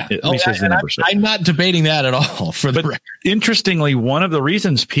there. Yeah. At least as the numbers say. I'm not debating that at all for the record. Interestingly, one of the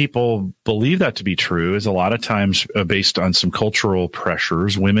reasons people believe that to be true is a lot of times based on some cultural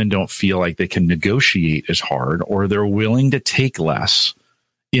pressures. Women don't feel like they can negotiate as hard, or they're willing to take less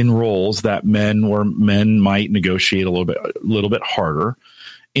in roles that men might negotiate a little bit harder.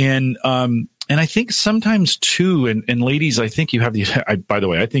 And I think sometimes too, and ladies, I think you have by the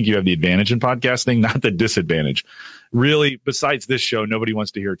way, I think you have the advantage in podcasting, not the disadvantage. Really, besides this show, nobody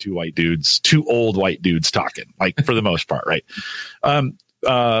wants to hear two old white dudes talking, like for the most part, right?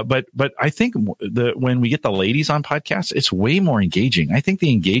 But I think when we get the ladies on podcasts, it's way more engaging. I think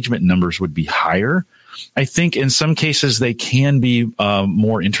the engagement numbers would be higher. I think in some cases they can be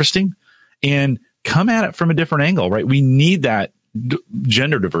more interesting and come at it from a different angle, right? We need that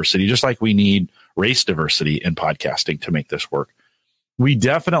gender diversity, just like we need race diversity in podcasting to make this work. We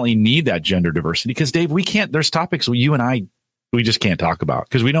definitely need that gender diversity because, Dave, there's topics you and I, we just can't talk about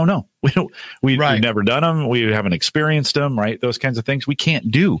because we don't know. We've never done them. We haven't experienced them, right? Those kinds of things we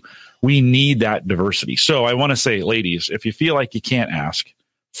can't do. We need that diversity. So I want to say, ladies, if you feel like you can't ask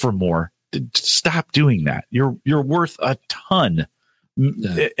for more, stop doing that. You're worth a ton.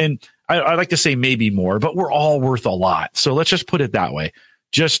 Yeah. And I like to say maybe more, but we're all worth a lot. So let's just put it that way.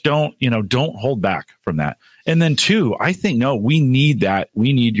 Just don't hold back from that. And then two, I think, no, we need that.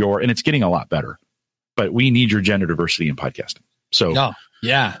 We need and it's getting a lot better, but we need your gender diversity in podcasting. So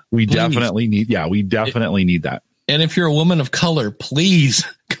we definitely need that. And if you're a woman of color, please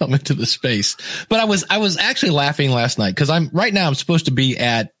come into the space. But I was actually laughing last night because I'm supposed to be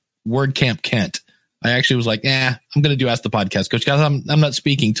at WordCamp Kent. I actually was like, I'm going to do Ask the Podcast Coach because I'm not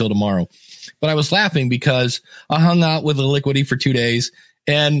speaking till tomorrow. But I was laughing because I hung out with Liquidity for 2 days.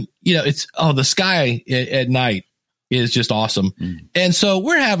 And, the sky at night is just awesome. Mm. And so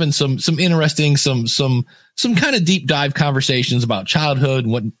we're having some interesting, some kind of deep dive conversations about childhood,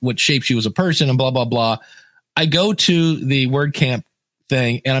 what shapes you as a person and blah, blah, blah. I go to the WordCamp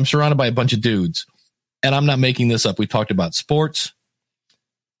thing and I'm surrounded by a bunch of dudes. And I'm not making this up. We talked about sports,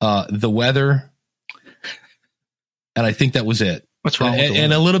 the weather, and I think that was it. What's wrong with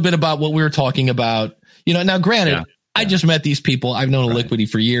and a little bit about what we were talking about. Now granted, I just met these people. I've known Liquidity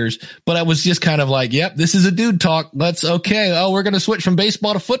for years, but I was just kind of like, yep, this is a dude talk. Okay. Oh, we're going to switch from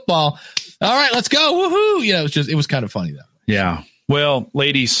baseball to football. All right, let's go. Woohoo. It was kind of funny though. Yeah. Well,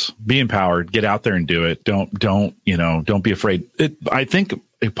 ladies, be empowered, get out there and do it. Don't be afraid. I think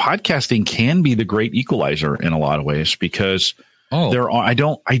podcasting can be the great equalizer in a lot of ways because I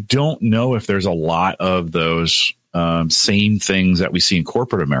don't know if there's a lot of those same things that we see in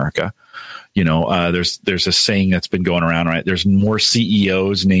corporate America. There's a saying that's been going around, right? There's more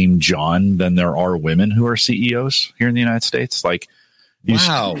CEOs named John than there are women who are CEOs here in the United States. Like,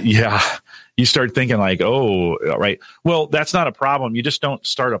 wow. You start thinking like, oh, right. Well, that's not a problem. You just don't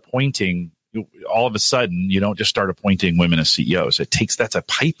start appointing all of a sudden. You don't just start appointing women as CEOs. That's a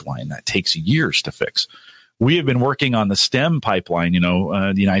pipeline that takes years to fix. We have been working on the STEM pipeline.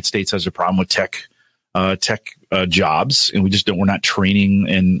 The United States has a problem with tech jobs, and we're not training,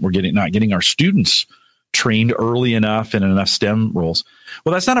 and we're not getting our students trained early enough and in enough STEM roles.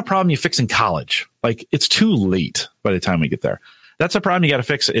 Well, that's not a problem you fix in college. Like, it's too late by the time we get there. That's a problem you got to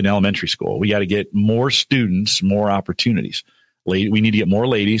fix in elementary school. We got to get more students, more opportunities. We need to get more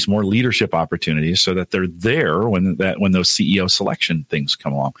ladies, more leadership opportunities so that they're there when those CEO selection things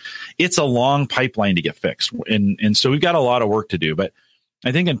come along. It's a long pipeline to get fixed. And so we've got a lot of work to do. But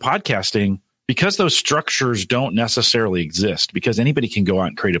I think in podcasting, because those structures don't necessarily exist, because anybody can go out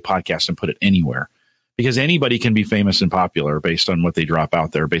and create a podcast and put it anywhere, because anybody can be famous and popular based on what they drop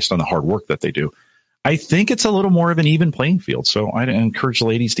out there, based on the hard work that they do. I think it's a little more of an even playing field. So I'd encourage the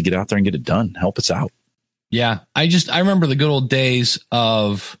ladies to get out there and get it done. Help us out. Yeah. I remember the good old days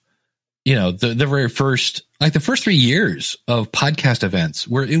of, the very first, like the first 3 years of podcast events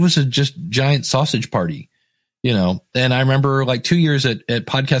where it was a just giant sausage party. And I remember like 2 years at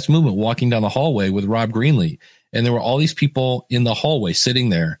Podcast Movement walking down the hallway with Rob Greenlee, and there were all these people in the hallway sitting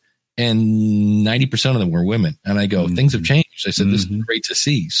there, and 90% of them were women. And I go, things have changed. I said, this is great to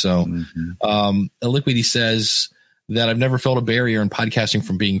see. So, Liquidity says that I've never felt a barrier in podcasting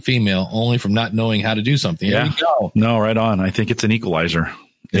from being female, only from not knowing how to do something. Yeah. There we go. No, right on. I think it's an equalizer.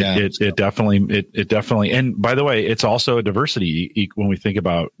 It definitely, and by the way, it's also a diversity when we think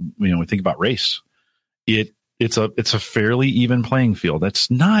about, race. It's a fairly even playing field.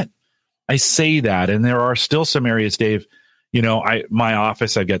 That's not, I say that, and there are still some areas, Dave, my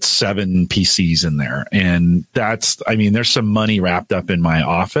office, I've got 7 PCs in there, and there's some money wrapped up in my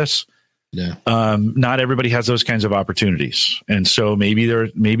office. Yeah. Not everybody has those kinds of opportunities. And so maybe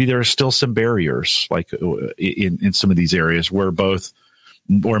there are still some barriers, like in some of these areas where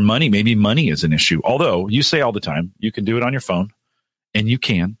maybe money is an issue. Although you say all the time, you can do it on your phone, and you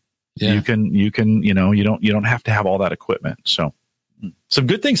can, you don't have to have all that equipment. So some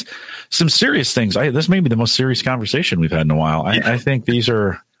good things, some serious things. This may be the most serious conversation we've had in a while. I think these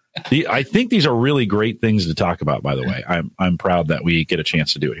are really great things to talk about, by the way. I'm proud that we get a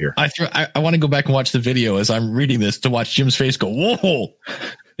chance to do it here. I want to go back and watch the video as I'm reading this to watch Jim's face go, whoa,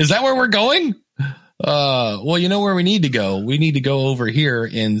 is that where we're going? Well, you know where we need to go. We need to go over here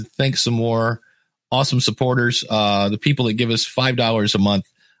and thank some more awesome supporters. The people that give us $5 a month.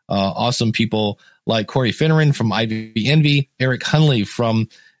 Awesome people like Corey Finneran from Ivy Envy, Eric Hunley from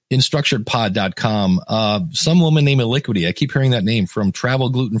InstructuredPod.com, some woman named Liquidy. I keep hearing that name from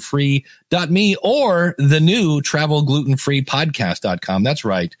TravelGlutenFree.me or the new TravelGlutenFreePodcast.com. That's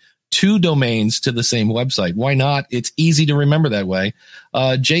right. 2 domains to the same website. Why not? It's easy to remember that way.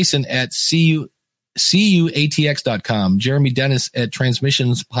 Jason at CUATX.com, Jeremy Dennis at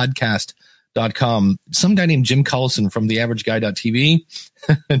TransmissionsPodcast.com, some guy named Jim Collison from TheAverageGuy.tv,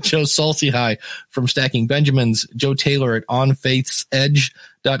 Joe Salsihigh from Stacking Benjamins, Joe Taylor at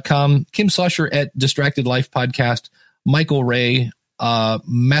OnFaithsEdge.com, Kim Slusher at Distracted Life Podcast, Michael Ray,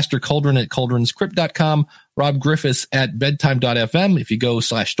 Master Cauldron at CauldronsCrypt.com, Rob Griffiths at bedtime.fm. If you go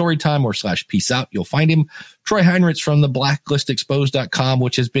 /storytime or /peace out, you'll find him. Troy Heinrichs from the blacklistexposed.com,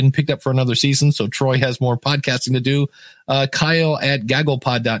 which has been picked up for another season. So Troy has more podcasting to do. Kyle at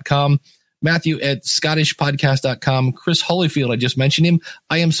gagglepod.com. Matthew at scottishpodcast.com. Chris Holyfield, I just mentioned him.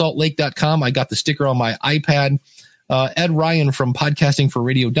 IamSaltLake.com. I got the sticker on my iPad. Ed Ryan from Podcasting for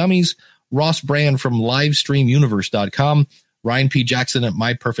Radio Dummies. Ross Brand from LivestreamUniverse.com. Ryan P. Jackson at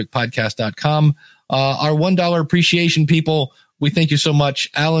MyPerfectPodcast.com. Our $1 appreciation people, we thank you so much.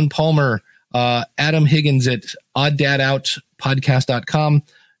 Alan Palmer, Adam Higgins at OddDadOutPodcast.com.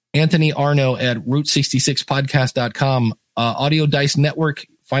 Anthony Arno at Route66Podcast.com. Audio Dice Network.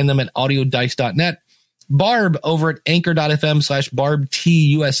 Find them at audiodice.net. Barb over at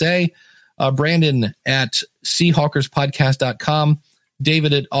anchor.fm/BarbTUSA. Brandon at SeahawkersPodcast.com.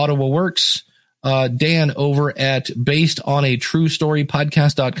 David at Ottawa Works. Dan over at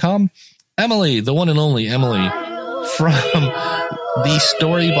BasedOnATrueStoryPodcast.com. Emily, the one and only Emily from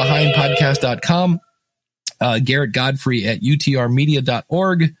TheStoryBehindPodcast.com. Garrett Godfrey at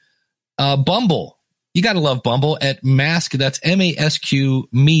utrmedia.org. Bumble. You got to love Bumble at Mask. That's MASQ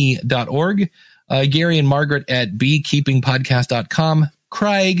me.org. Gary and Margaret at beekeepingpodcast.com.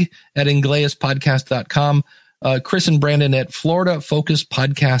 Craig at ingleaspodcast.com. Chris and Brandon at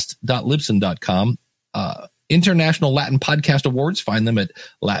floridafocuspodcast.libsyn.com. International Latin Podcast Awards. Find them at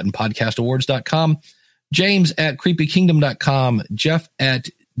latinpodcastawards.com. James at creepykingdom.com. Jeff at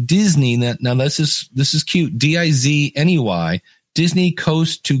Disney. Now this is cute. DIZNEY.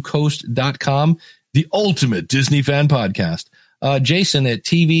 DisneyCoastToCoast.com. The ultimate Disney fan podcast. Jason at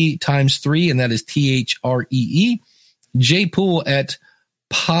TV x3, and that is THREE. Jay Poole at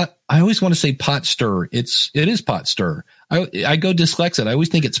Pot. I always want to say Pot Stir. It is Pot Stir. I go dyslexic. I always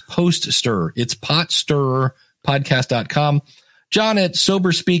think it's Post Stir. It's PotStirPodcast.com. John at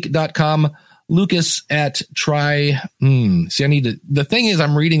Soberspeak.com. Lucas at See, I need to. The thing is,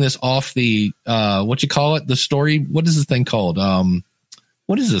 I'm reading this off the the story. What is this thing called?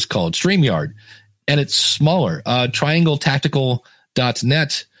 What is this called? StreamYard. And it's smaller.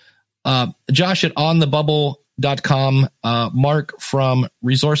 TriangleTactical.net. Josh at OnTheBubble.com. Mark from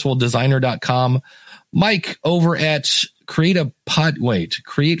ResourcefulDesigner.com. Mike over at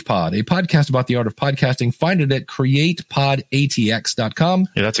CreatePod, a podcast about the art of podcasting. Find it at CreatePodATX.com.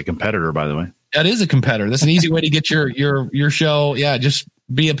 Yeah, that's a competitor, by the way. That is a competitor. That's an easy way to get your show. Yeah, just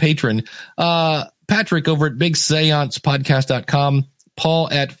be a patron. Patrick over at BigSeancePodcast.com. Paul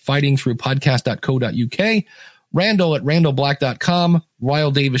at fightingthroughpodcast.co.uk. Randall at randallblack.com.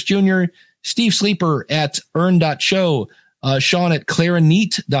 Ryle Davis Jr. Steve Sleeper at earn.show. Sean at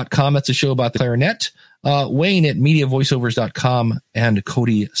clarinet.com. That's a show about the clarinet. Wayne at mediavoiceovers.com, and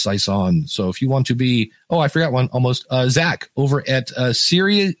Cody Sison. So if you want to be, I forgot one almost. Zach over at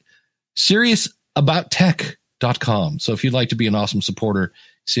SeriousAboutTech.com. So if you'd like to be an awesome supporter,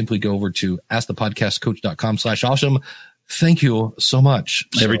 simply go over to askthepodcastcoach.com/awesome. Thank you so much.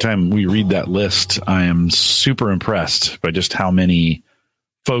 Every time we read that list, I am super impressed by just how many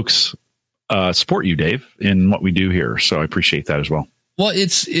folks support you, Dave, in what we do here. So I appreciate that as well. Well,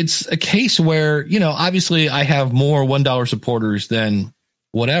 it's a case where, obviously I have more $1 supporters than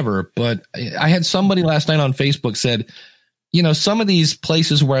whatever, but I had somebody last night on Facebook said, some of these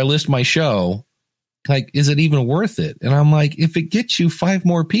places where I list my show, like, is it even worth it? And I'm like, if it gets you 5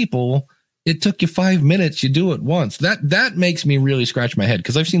 more people, it took you 5 minutes. You do it once. That makes me really scratch my head,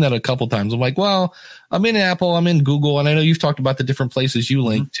 because I've seen that a couple times. I'm like, well, I'm in Apple, I'm in Google, and I know you've talked about the different places you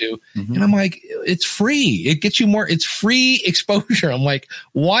link to. Mm-hmm. And I'm like, it's free. It gets you more. It's free exposure. I'm like,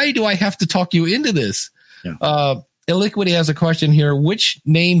 why do I have to talk you into this? Yeah. Illiquity has a question here. Which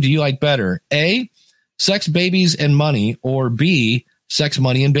name do you like better? A, Sex, Babies, and Money, or B, Sex,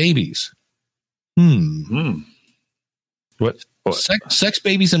 Money, and Babies? What? Sex,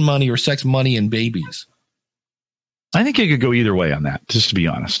 Babies, and Money, or Sex, Money, and Babies? I think it could go either way on that, just to be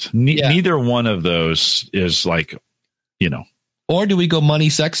honest. Neither one of those is like, Or do we go Money,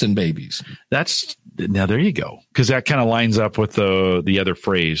 Sex, and Babies? Now there you go. Because that kind of lines up with the other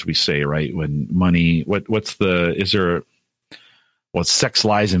phrase we say, right? When money, Sex,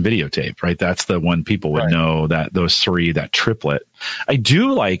 Lies, and Videotape, right? That's the one people would know, that those 3, that triplet. I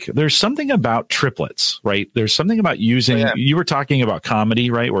do like, there's something about triplets, right? There's something about using, you were talking about comedy,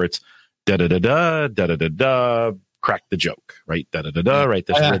 right? Where it's da-da-da-da, da-da-da-da, crack the joke, right? Da-da-da-da, right?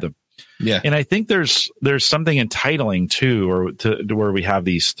 This rhythm. Yeah. And I think there's something entitling too, to where we have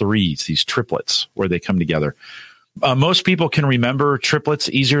these these triplets where they come together. Most people can remember triplets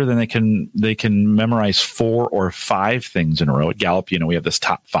easier than they can memorize 4 or 5 things in a row. At Gallup, we have this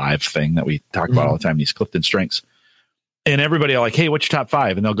top 5 thing that we talk about all the time, these Clifton strengths. And everybody are like, hey, what's your top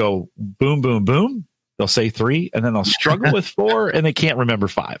 5? And they'll go boom, boom, boom. They'll say 3, and then they'll struggle with 4, and they can't remember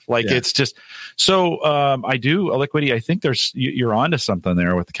 5. It's just so. I do, Illiquity. I think you're onto something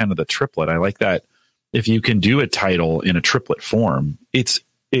there with kind of the triplet. I like that. If you can do a title in a triplet form,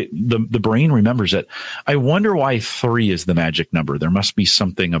 the brain remembers it. I wonder why 3 is the magic number. There must be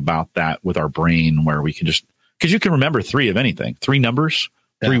something about that with our brain where we can because you can remember 3 of anything, 3 numbers,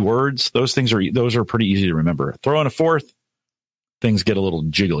 3 words. Those are pretty easy to remember. Throw in a 4th, things get a little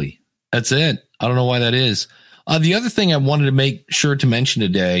jiggly. That's it. I don't know why that is. The other thing I wanted to make sure to mention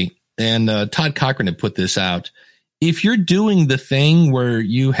today, and Todd Cochran had put this out. If you're doing the thing where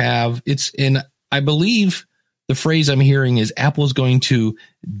you have, I believe the phrase I'm hearing is Apple is going to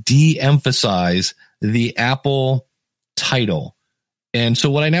de-emphasize the Apple title. And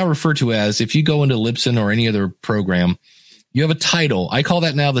so what I now refer to as, if you go into Libsyn or any other program, you have a title. I call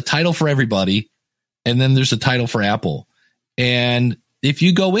that now the title for everybody. And then there's a title for Apple. And if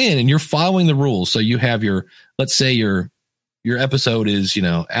you go in and you're following the rules, so you have let's say your episode is,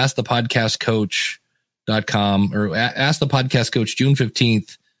 askthepodcastcoach.com or Ask the Podcast Coach June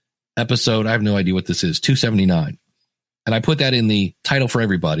 15th episode. I have no idea what this is, 279. And I put that in the title for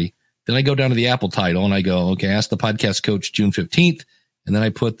everybody. Then I go down to the Apple title and I go, okay, Ask the Podcast Coach June 15th. And then I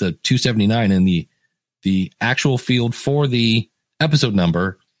put the 279 in the actual field for the episode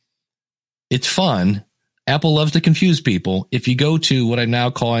number. It's fun. Apple loves to confuse people. If you go to what I'm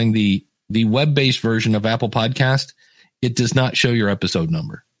now calling the web-based version of Apple Podcast, it does not show your episode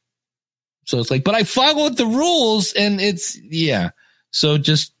number. So it's like, but I followed the rules, and So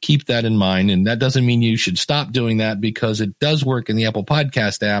just keep that in mind. And that doesn't mean you should stop doing that, because it does work in the Apple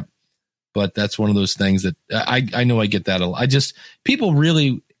Podcast app. But that's one of those things that I know I get that a lot. People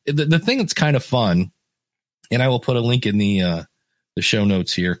really, the thing that's kind of fun, and I will put a link in the show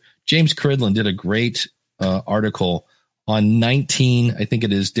notes here. James Cridlin did a great article on 19, I think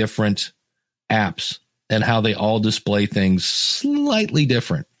it is, different apps and how they all display things slightly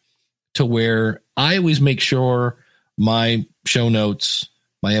different, to where I always make sure my show notes,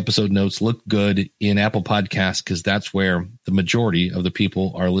 my episode notes look good in Apple Podcasts, because that's where the majority of the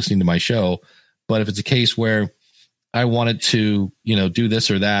people are listening to my show. But if it's a case where I wanted to, do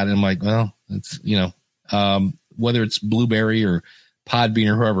this or that, and I'm like, well, it's, whether it's Blueberry or Podbean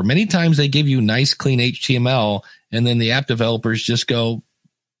or whoever, many times they give you nice, clean HTML, and then the app developers just go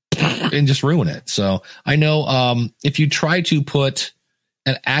and just ruin it. So I know if you try to put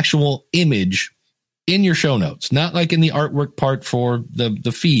an actual image in your show notes, not like in the artwork part for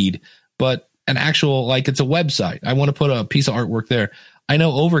the feed, but an actual, like it's a website. I want to put a piece of artwork there. I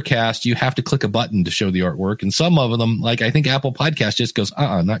know Overcast, you have to click a button to show the artwork. And some of them, like I think Apple Podcast just goes,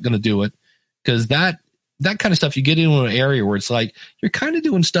 not going to do it. Because that kind of stuff, you get into an area where it's like, you're kind of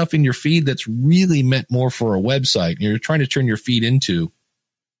doing stuff in your feed that's really meant more for a website. You're trying to turn your feed into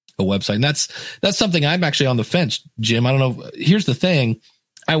a website. And that's something I'm actually on the fence, Jim. I don't know. Here's the thing.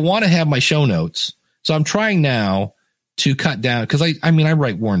 I want to have my show notes. So I'm trying now to cut down, because I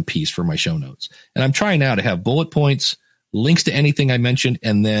write War and Peace for my show notes, and I'm trying now to have bullet points, links to anything I mentioned,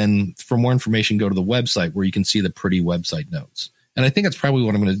 and then for more information, go to the website where you can see the pretty website notes. And I think that's probably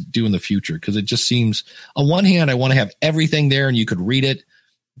what I'm going to do in the future, because it just seems, on one hand, I want to have everything there and you could read it.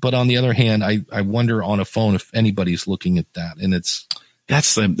 But on the other hand, I wonder on a phone if anybody's looking at that, and that's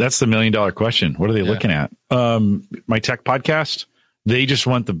the $1 million question. What are they looking at? My tech podcast, they just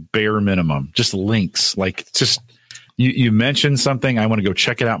want the bare minimum, just links. Like just you mentioned something, I want to go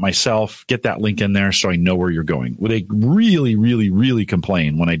check it out myself, get that link in there so I know where you're going. Well, they really, really, really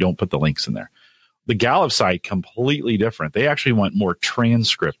complain when I don't put the links in there. The Gallup site, completely different. They actually want more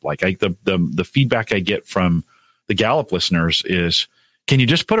transcript. Like the feedback I get from the Gallup listeners is, can you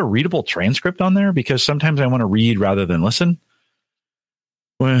just put a readable transcript on there? Because sometimes I want to read rather than listen.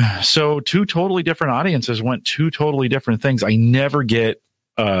 So two totally different audiences want two totally different things. I never get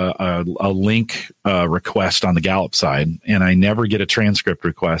a link request on the Gallup side, and I never get a transcript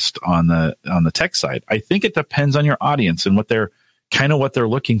request on the tech side. I think it depends on your audience and what they're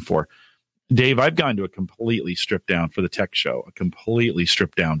looking for. Dave, I've gone to a completely stripped down for the tech show, a completely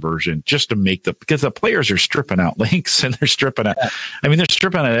stripped down version just to make because the players are stripping out links and they're stripping out, they're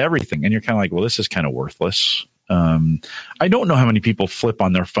stripping out everything. And you're kind of like, well, this is kind of worthless. I don't know how many people flip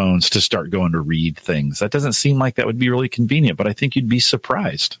on their phones to start going to read things. That doesn't seem like that would be really convenient, but I think you'd be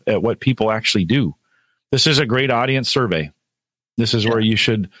surprised at what people actually do. This is a great audience survey. This is where you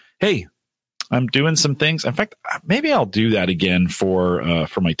should, hey, I'm doing some things. In fact, maybe I'll do that again for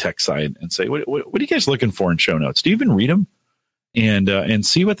my tech side and say, what are you guys looking for in show notes? Do you even read them? And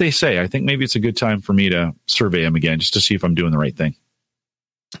see what they say. I think maybe it's a good time for me to survey them again just to see if I'm doing the right thing.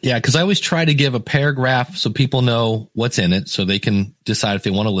 Yeah, because I always try to give a paragraph so people know what's in it so they can decide if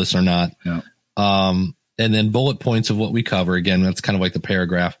they want to listen or not. Yeah. And then bullet points of what we cover. Again, that's kind of like the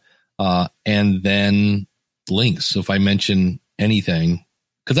paragraph. And then links. So if I mention anything,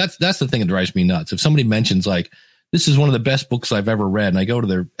 because that's the thing that drives me nuts. If somebody mentions like, this is one of the best books I've ever read, and I go to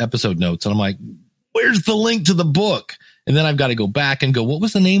their episode notes and I'm like, where's the link to the book? And then I've got to go back and go, what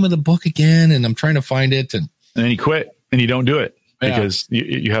was the name of the book again? And I'm trying to find it. And then you quit and you don't do it. Because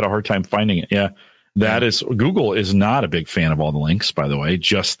you had a hard time finding it. Yeah. Google is not a big fan of all the links, by the way,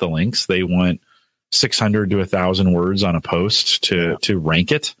 just the links. They want 600 to 1,000 words on a post to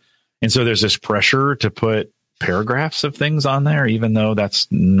rank it. And so there's this pressure to put paragraphs of things on there, even though that's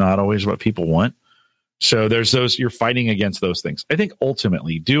not always what people want. So there's you're fighting against those things. I think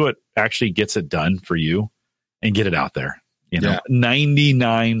ultimately do what actually gets it done for you and get it out there.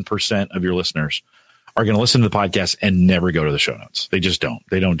 99% of your listeners are going to listen to the podcast and never go to the show notes. They just don't.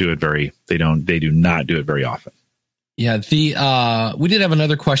 They don't do it they do not do it very often. Yeah. We did have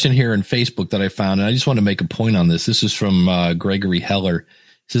another question here in Facebook that I found, and I just want to make a point on this. This is from Gregory Heller.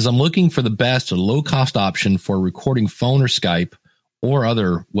 He says, I'm looking for the best or low cost option for recording phone or Skype or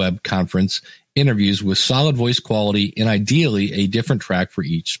other web conference interviews with solid voice quality and ideally a different track for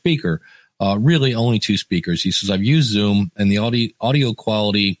each speaker. Really only 2 speakers. He says, I've used Zoom and the audio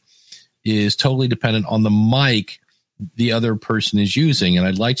quality is totally dependent on the mic the other person is using. And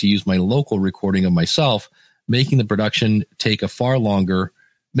I'd like to use my local recording of myself, making the production take far longer.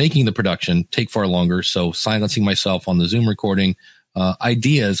 So silencing myself on the Zoom recording,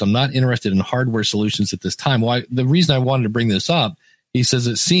 ideas. I'm not interested in hardware solutions at this time. Well, the reason I wanted to bring this up, he says,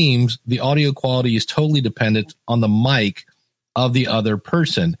 it seems the audio quality is totally dependent on the mic of the other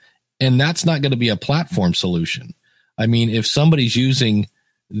person. And that's not going to be a platform solution. I mean, if somebody's using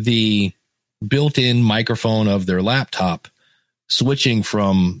the built-in microphone of their laptop, switching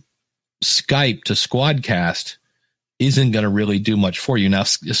from Skype to Squadcast isn't going to really do much for you. Now,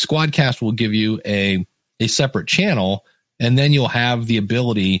 Squadcast will give you a separate channel, and then you'll have the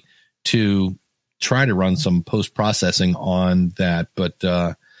ability to try to run some post-processing on that. But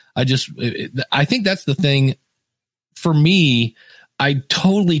I think that's the thing. For me, I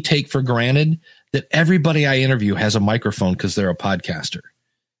totally take for granted that everybody I interview has a microphone because they're a podcaster.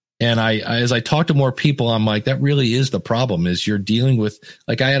 And as I talk to more people, I'm like, that really is the problem, is you're dealing with,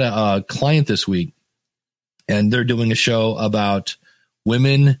 like, I had a client this week and they're doing a show about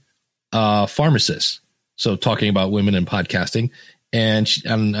women pharmacists. So talking about women in podcasting. And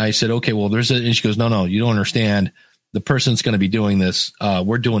I said, okay, well, and she goes, no, you don't understand. The person's going to be doing this.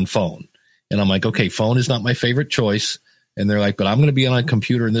 We're doing phone. And I'm like, okay, phone is not my favorite choice. And they're like, but I'm going to be on a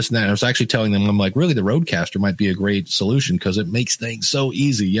computer and this and that. And I was actually telling them, I'm like, really, the Rodecaster might be a great solution because it makes things so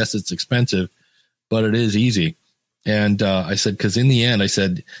easy. Yes, it's expensive, but it is easy. And I said, because in the end, I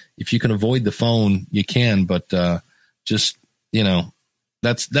said, if you can avoid the phone, you can. But that's.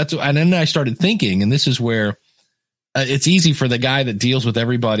 And then I started thinking, and this is where it's easy for the guy that deals with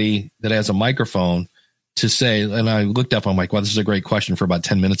everybody that has a microphone to say. And I looked up, I'm like, well, this is a great question for about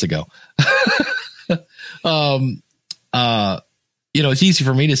 10 minutes ago. It's easy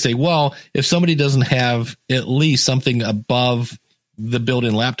for me to say, well, if somebody doesn't have at least something above the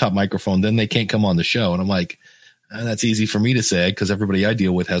built-in laptop microphone, then they can't come on the show. And I'm like, That's easy for me to say because everybody I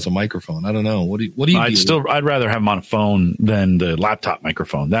deal with has a microphone. I don't know. What do you? I'd rather have them on a phone than the laptop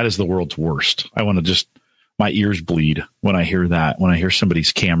microphone. That is the world's worst. I want to my ears bleed when I hear that. When I hear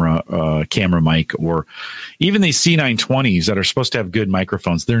somebody's camera mic, or even these C920s that are supposed to have good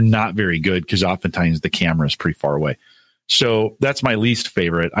microphones, they're not very good because oftentimes the camera is pretty far away. So that's my least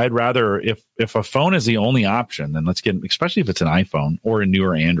favorite. I'd rather if a phone is the only option, then let's get, especially if it's an iPhone or a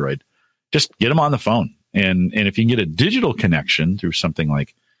newer Android, just get them on the phone. And if you can get a digital connection through something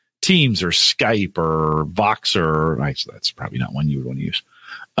like Teams or Skype or Voxer, that's probably not one you would want to use.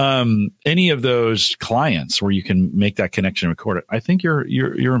 Any of those clients where you can make that connection and record it, I think you're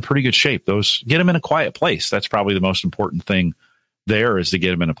in pretty good shape. Those, get them in a quiet place. That's probably the most important thing there, is to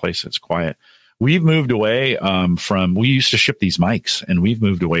get them in a place that's quiet. We've moved away we used to ship these mics, and we've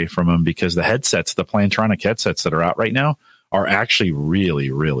moved away from them because the headsets, the Plantronic headsets that are out right now, are actually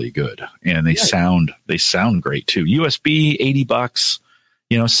really, really good. And they sound great too. USB, $80,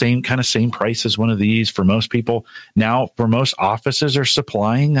 same price as one of these for most people. Now, for most offices are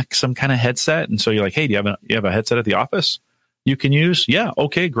supplying some kind of headset. And so you're like, hey, do you have a headset at the office you can use? Yeah.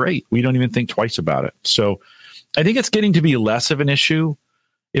 Okay, great. We don't even think twice about it. So I think it's getting to be less of an issue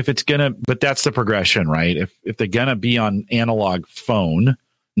but that's the progression, right? If they're going to be on analog phone,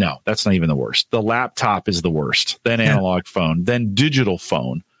 no, that's not even the worst. The laptop is the worst, then analog phone, then digital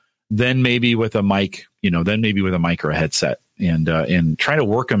phone, then maybe with a mic, or a headset, and try to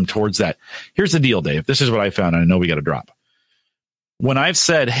work them towards that. Here's the deal, Dave. This is what I found, and I know we got to drop. When I've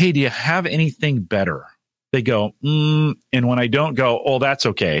said, hey, do you have anything better? They go, and when I don't go, oh, that's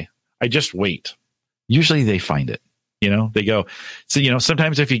okay, I just wait. Usually they find it. They go, so,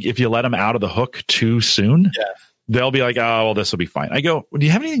 sometimes if you let them out of the hook too soon, they'll be like, oh, well, this will be fine. I go, well, do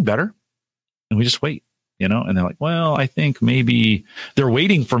you have anything better? And we just wait, and they're like, well, I think maybe they're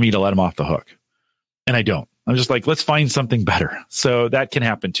waiting for me to let them off the hook. And I don't. I'm just like, let's find something better. So that can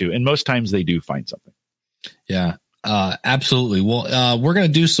happen too. And most times they do find something. Yeah, absolutely. Well, we're going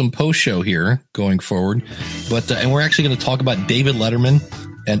to do some post show here going forward, and we're actually going to talk about David Letterman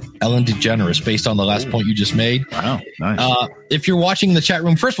and Ellen DeGeneres based on the last point you just made. Wow, nice. If you're watching the chat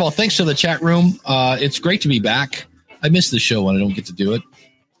room, first of all, thanks to the chat room. It's great to be back. I miss the show when I don't get to do it.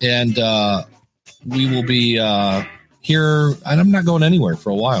 And we will be here, and I'm not going anywhere for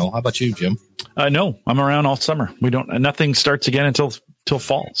a while. How about you, Jim? No, I'm around all summer. Nothing starts again until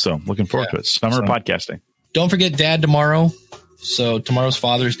fall. So looking forward to it. Summer podcasting. Don't forget Dad tomorrow. So tomorrow's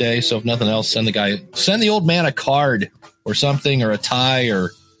Father's Day. So if nothing else, send the old man a card or something, or a tie,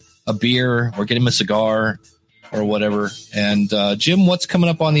 or a beer, or get him a cigar, or whatever. And Jim, what's coming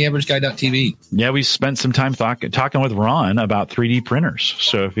up on the AverageGuy.tv? Yeah, we spent some time talking with Ron about 3D printers.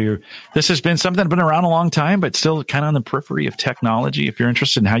 So this has been something that's been around a long time, but still kind of on the periphery of technology. If you're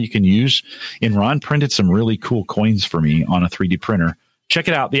interested in how you can use, and Ron printed some really cool coins for me on a 3D printer. Check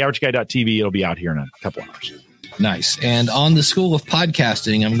it out, theaverageguy.tv. It'll be out here in a couple hours. Nice. And on the School of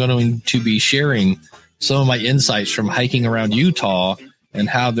Podcasting, I'm going to be sharing some of my insights from hiking around Utah and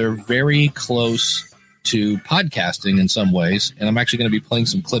how they're very close to podcasting in some ways. And I'm actually going to be playing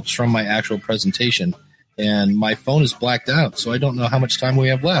some clips from my actual presentation. And my phone is blacked out, so I don't know how much time we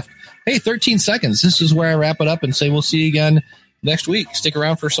have left. Hey, 13 seconds. This is where I wrap it up and say we'll see you again next week. Stick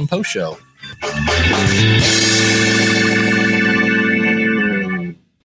around for some post show.